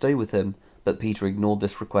him to stay with him, but Peter ignored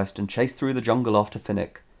this request and chased through the jungle after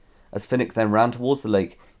Finnick. As Finnick then ran towards the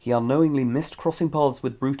lake, he unknowingly missed crossing paths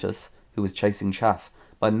with Brutus, who was chasing Chaff,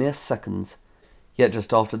 by mere seconds. Yet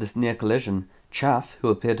just after this near collision, Chaff, who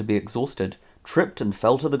appeared to be exhausted, tripped and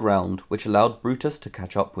fell to the ground, which allowed Brutus to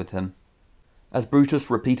catch up with him. As Brutus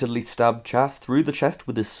repeatedly stabbed Chaff through the chest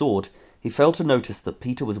with his sword, he failed to notice that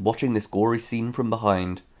Peter was watching this gory scene from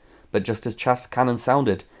behind. But just as Chaff's cannon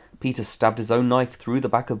sounded, Peter stabbed his own knife through the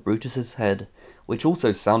back of Brutus's head, which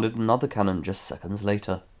also sounded another cannon just seconds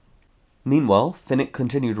later. Meanwhile, Finnick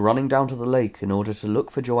continued running down to the lake in order to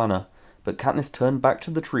look for Joanna, but Katniss turned back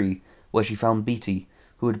to the tree, where she found Beetee,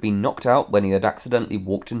 who had been knocked out when he had accidentally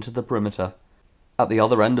walked into the perimeter. At the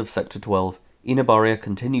other end of Sector 12, Enobaria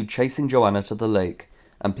continued chasing Joanna to the lake,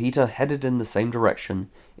 and Peter headed in the same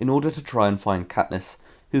direction in order to try and find Katniss,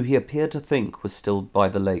 who he appeared to think was still by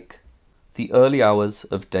the lake. The early hours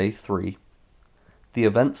of Day 3. The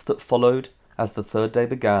events that followed, as the third day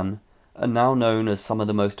began, are now known as some of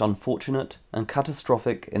the most unfortunate and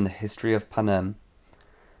catastrophic in the history of Panem.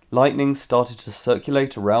 Lightning started to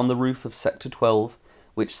circulate around the roof of Sector 12,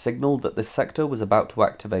 which signalled that this sector was about to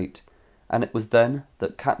activate, and it was then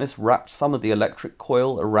that Katniss wrapped some of the electric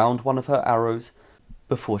coil around one of her arrows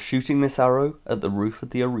before shooting this arrow at the roof of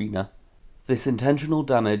the arena. This intentional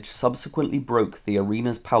damage subsequently broke the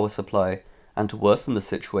arena's power supply, and to worsen the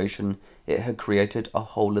situation, it had created a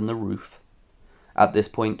hole in the roof. At this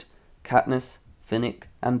point, Katniss, Finnick,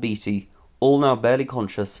 and Beetee, all now barely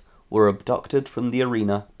conscious, were abducted from the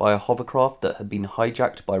arena by a hovercraft that had been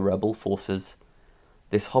hijacked by rebel forces.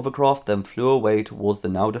 This hovercraft then flew away towards the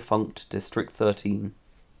now defunct District 13.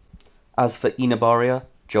 As for Enobaria,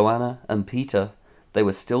 Joanna, and Peter, they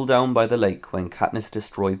were still down by the lake when Katniss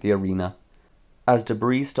destroyed the arena. As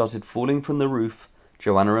debris started falling from the roof,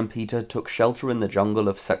 Joanna and Peter took shelter in the jungle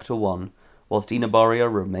of Sector 1, whilst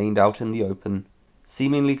Enobaria remained out in the open,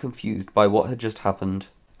 seemingly confused by what had just happened.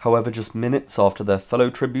 However, just minutes after their fellow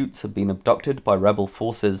tributes had been abducted by rebel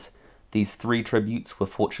forces, these 3 tributes were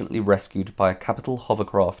fortunately rescued by a capital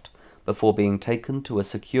hovercraft before being taken to a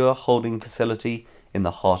secure holding facility in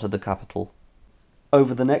the heart of the capital.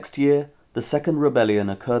 Over the next year, the second rebellion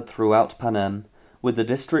occurred throughout Panem, with the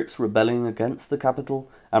districts rebelling against the capital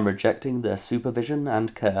and rejecting their supervision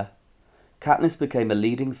and care. Katniss became a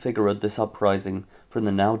leading figure at this uprising from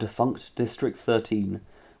the now defunct District 13,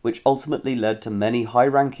 which ultimately led to many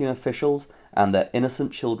high-ranking officials and their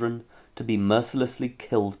innocent children to be mercilessly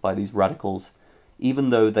killed by these radicals, even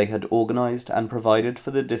though they had organized and provided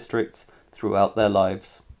for the districts throughout their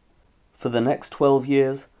lives. For the next 12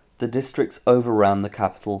 years, the districts overran the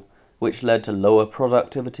capital, which led to lower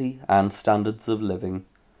productivity and standards of living.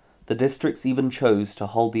 The districts even chose to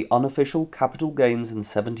hold the unofficial capital games in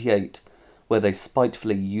 78, where they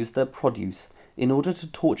spitefully used their produce in order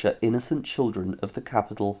to torture innocent children of the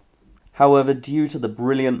capital. However, due to the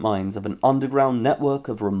brilliant minds of an underground network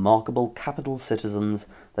of remarkable capital citizens,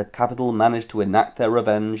 the capital managed to enact their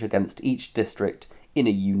revenge against each district in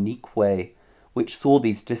a unique way, which saw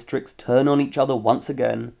these districts turn on each other once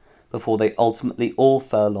again, before they ultimately all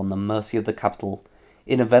fell on the mercy of the capital,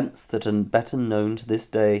 in events that are better known to this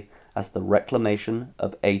day as the Reclamation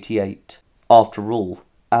of 88. After all,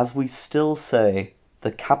 as we still say,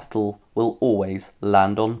 the capital will always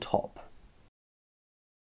land on top.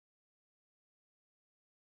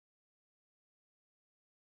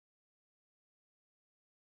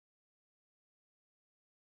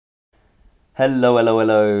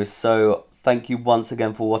 Hello, so thank you once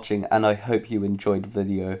again for watching, and I hope you enjoyed the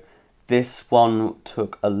video. This one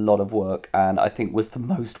took a lot of work, and I think was the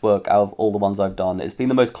most work out of all the ones I've done. It's been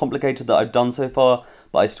the most complicated that I've done so far,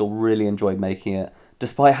 but I still really enjoyed making it,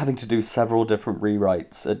 despite having to do several different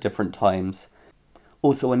rewrites at different times.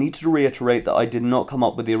 Also, I need to reiterate that I did not come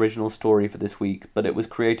up with the original story for this week, but it was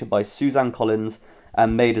created by Suzanne Collins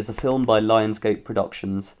and made as a film by Lionsgate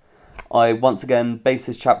Productions. I once again based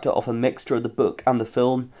this chapter off a mixture of the book and the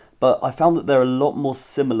film, but I found that they're a lot more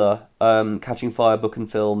similar, Catching Fire book and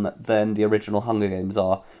film, than the original Hunger Games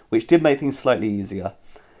are, which did make things slightly easier.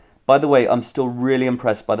 By the way, I'm still really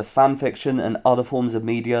impressed by the fanfiction and other forms of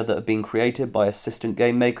media that have been created by assistant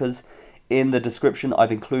game makers. In the description,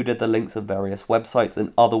 I've included the links of various websites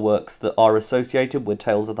and other works that are associated with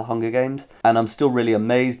Tales of the Hunger Games, and I'm still really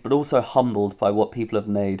amazed but also humbled by what people have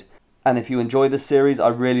made. And if you enjoy this series, I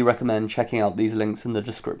really recommend checking out these links in the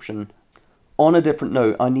description. On a different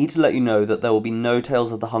note, I need to let you know that there will be no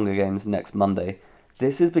Tales of the Hunger Games next Monday.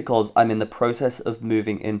 This is because I'm in the process of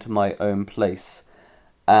moving into my own place.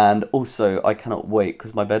 And also, I cannot wait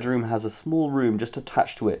because my bedroom has a small room just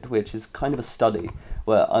attached to it, which is kind of a study,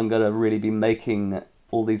 where I'm going to really be making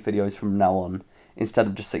all these videos from now on, instead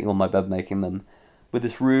of just sitting on my bed making them. With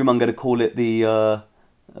this room, I'm going to call it the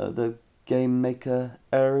game maker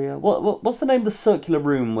area. What's the name of the circular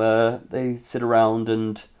room where they sit around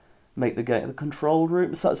and make the game? The control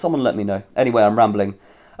room? Someone let me know. Anyway, I'm rambling.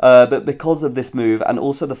 But because of this move, and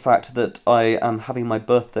also the fact that I am having my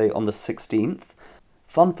birthday on the 16th,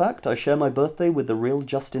 fun fact, I share my birthday with the real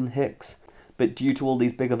Justin Hicks. But due to all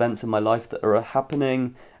these big events in my life that are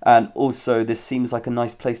happening, and also this seems like a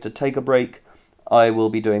nice place to take a break, I will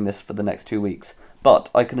be doing this for the next 2 weeks.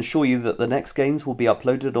 But I can assure you that the next games will be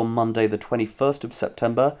uploaded on Monday the 21st of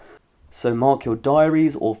September, so mark your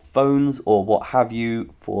diaries or phones or what have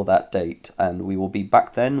you for that date, and we will be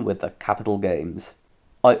back then with the capital games.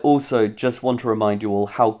 I also just want to remind you all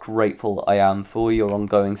how grateful I am for your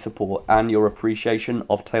ongoing support and your appreciation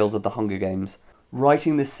of Tales of the Hunger Games.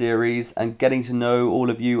 Writing this series and getting to know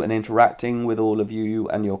all of you and interacting with all of you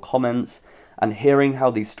and your comments and hearing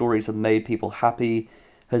how these stories have made people happy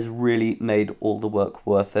has really made all the work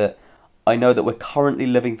worth it. I know that we're currently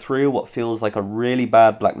living through what feels like a really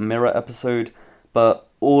bad Black Mirror episode, but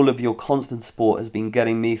all of your constant support has been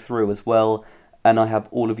getting me through as well, and I have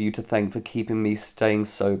all of you to thank for keeping me staying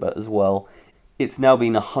sober as well. It's now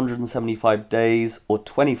been 175 days or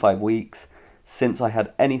 25 weeks since I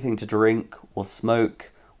had anything to drink or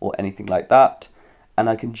smoke or anything like that, and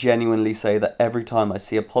I can genuinely say that every time I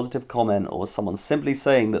see a positive comment or someone simply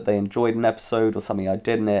saying that they enjoyed an episode or something I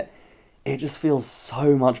did in it, it just feels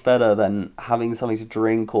so much better than having something to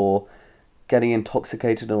drink or getting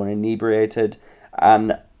intoxicated or inebriated.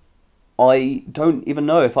 And I don't even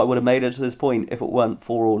know if I would have made it to this point if it weren't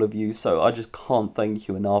for all of you, so I just can't thank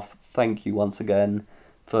you enough. Thank you once again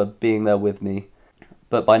for being there with me.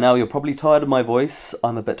 But by now you're probably tired of my voice.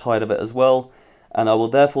 I'm a bit tired of it as well, and I will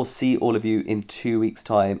therefore see all of you in 2 weeks'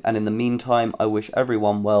 time, and in the meantime I wish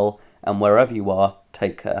everyone well, and wherever you are,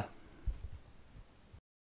 take care.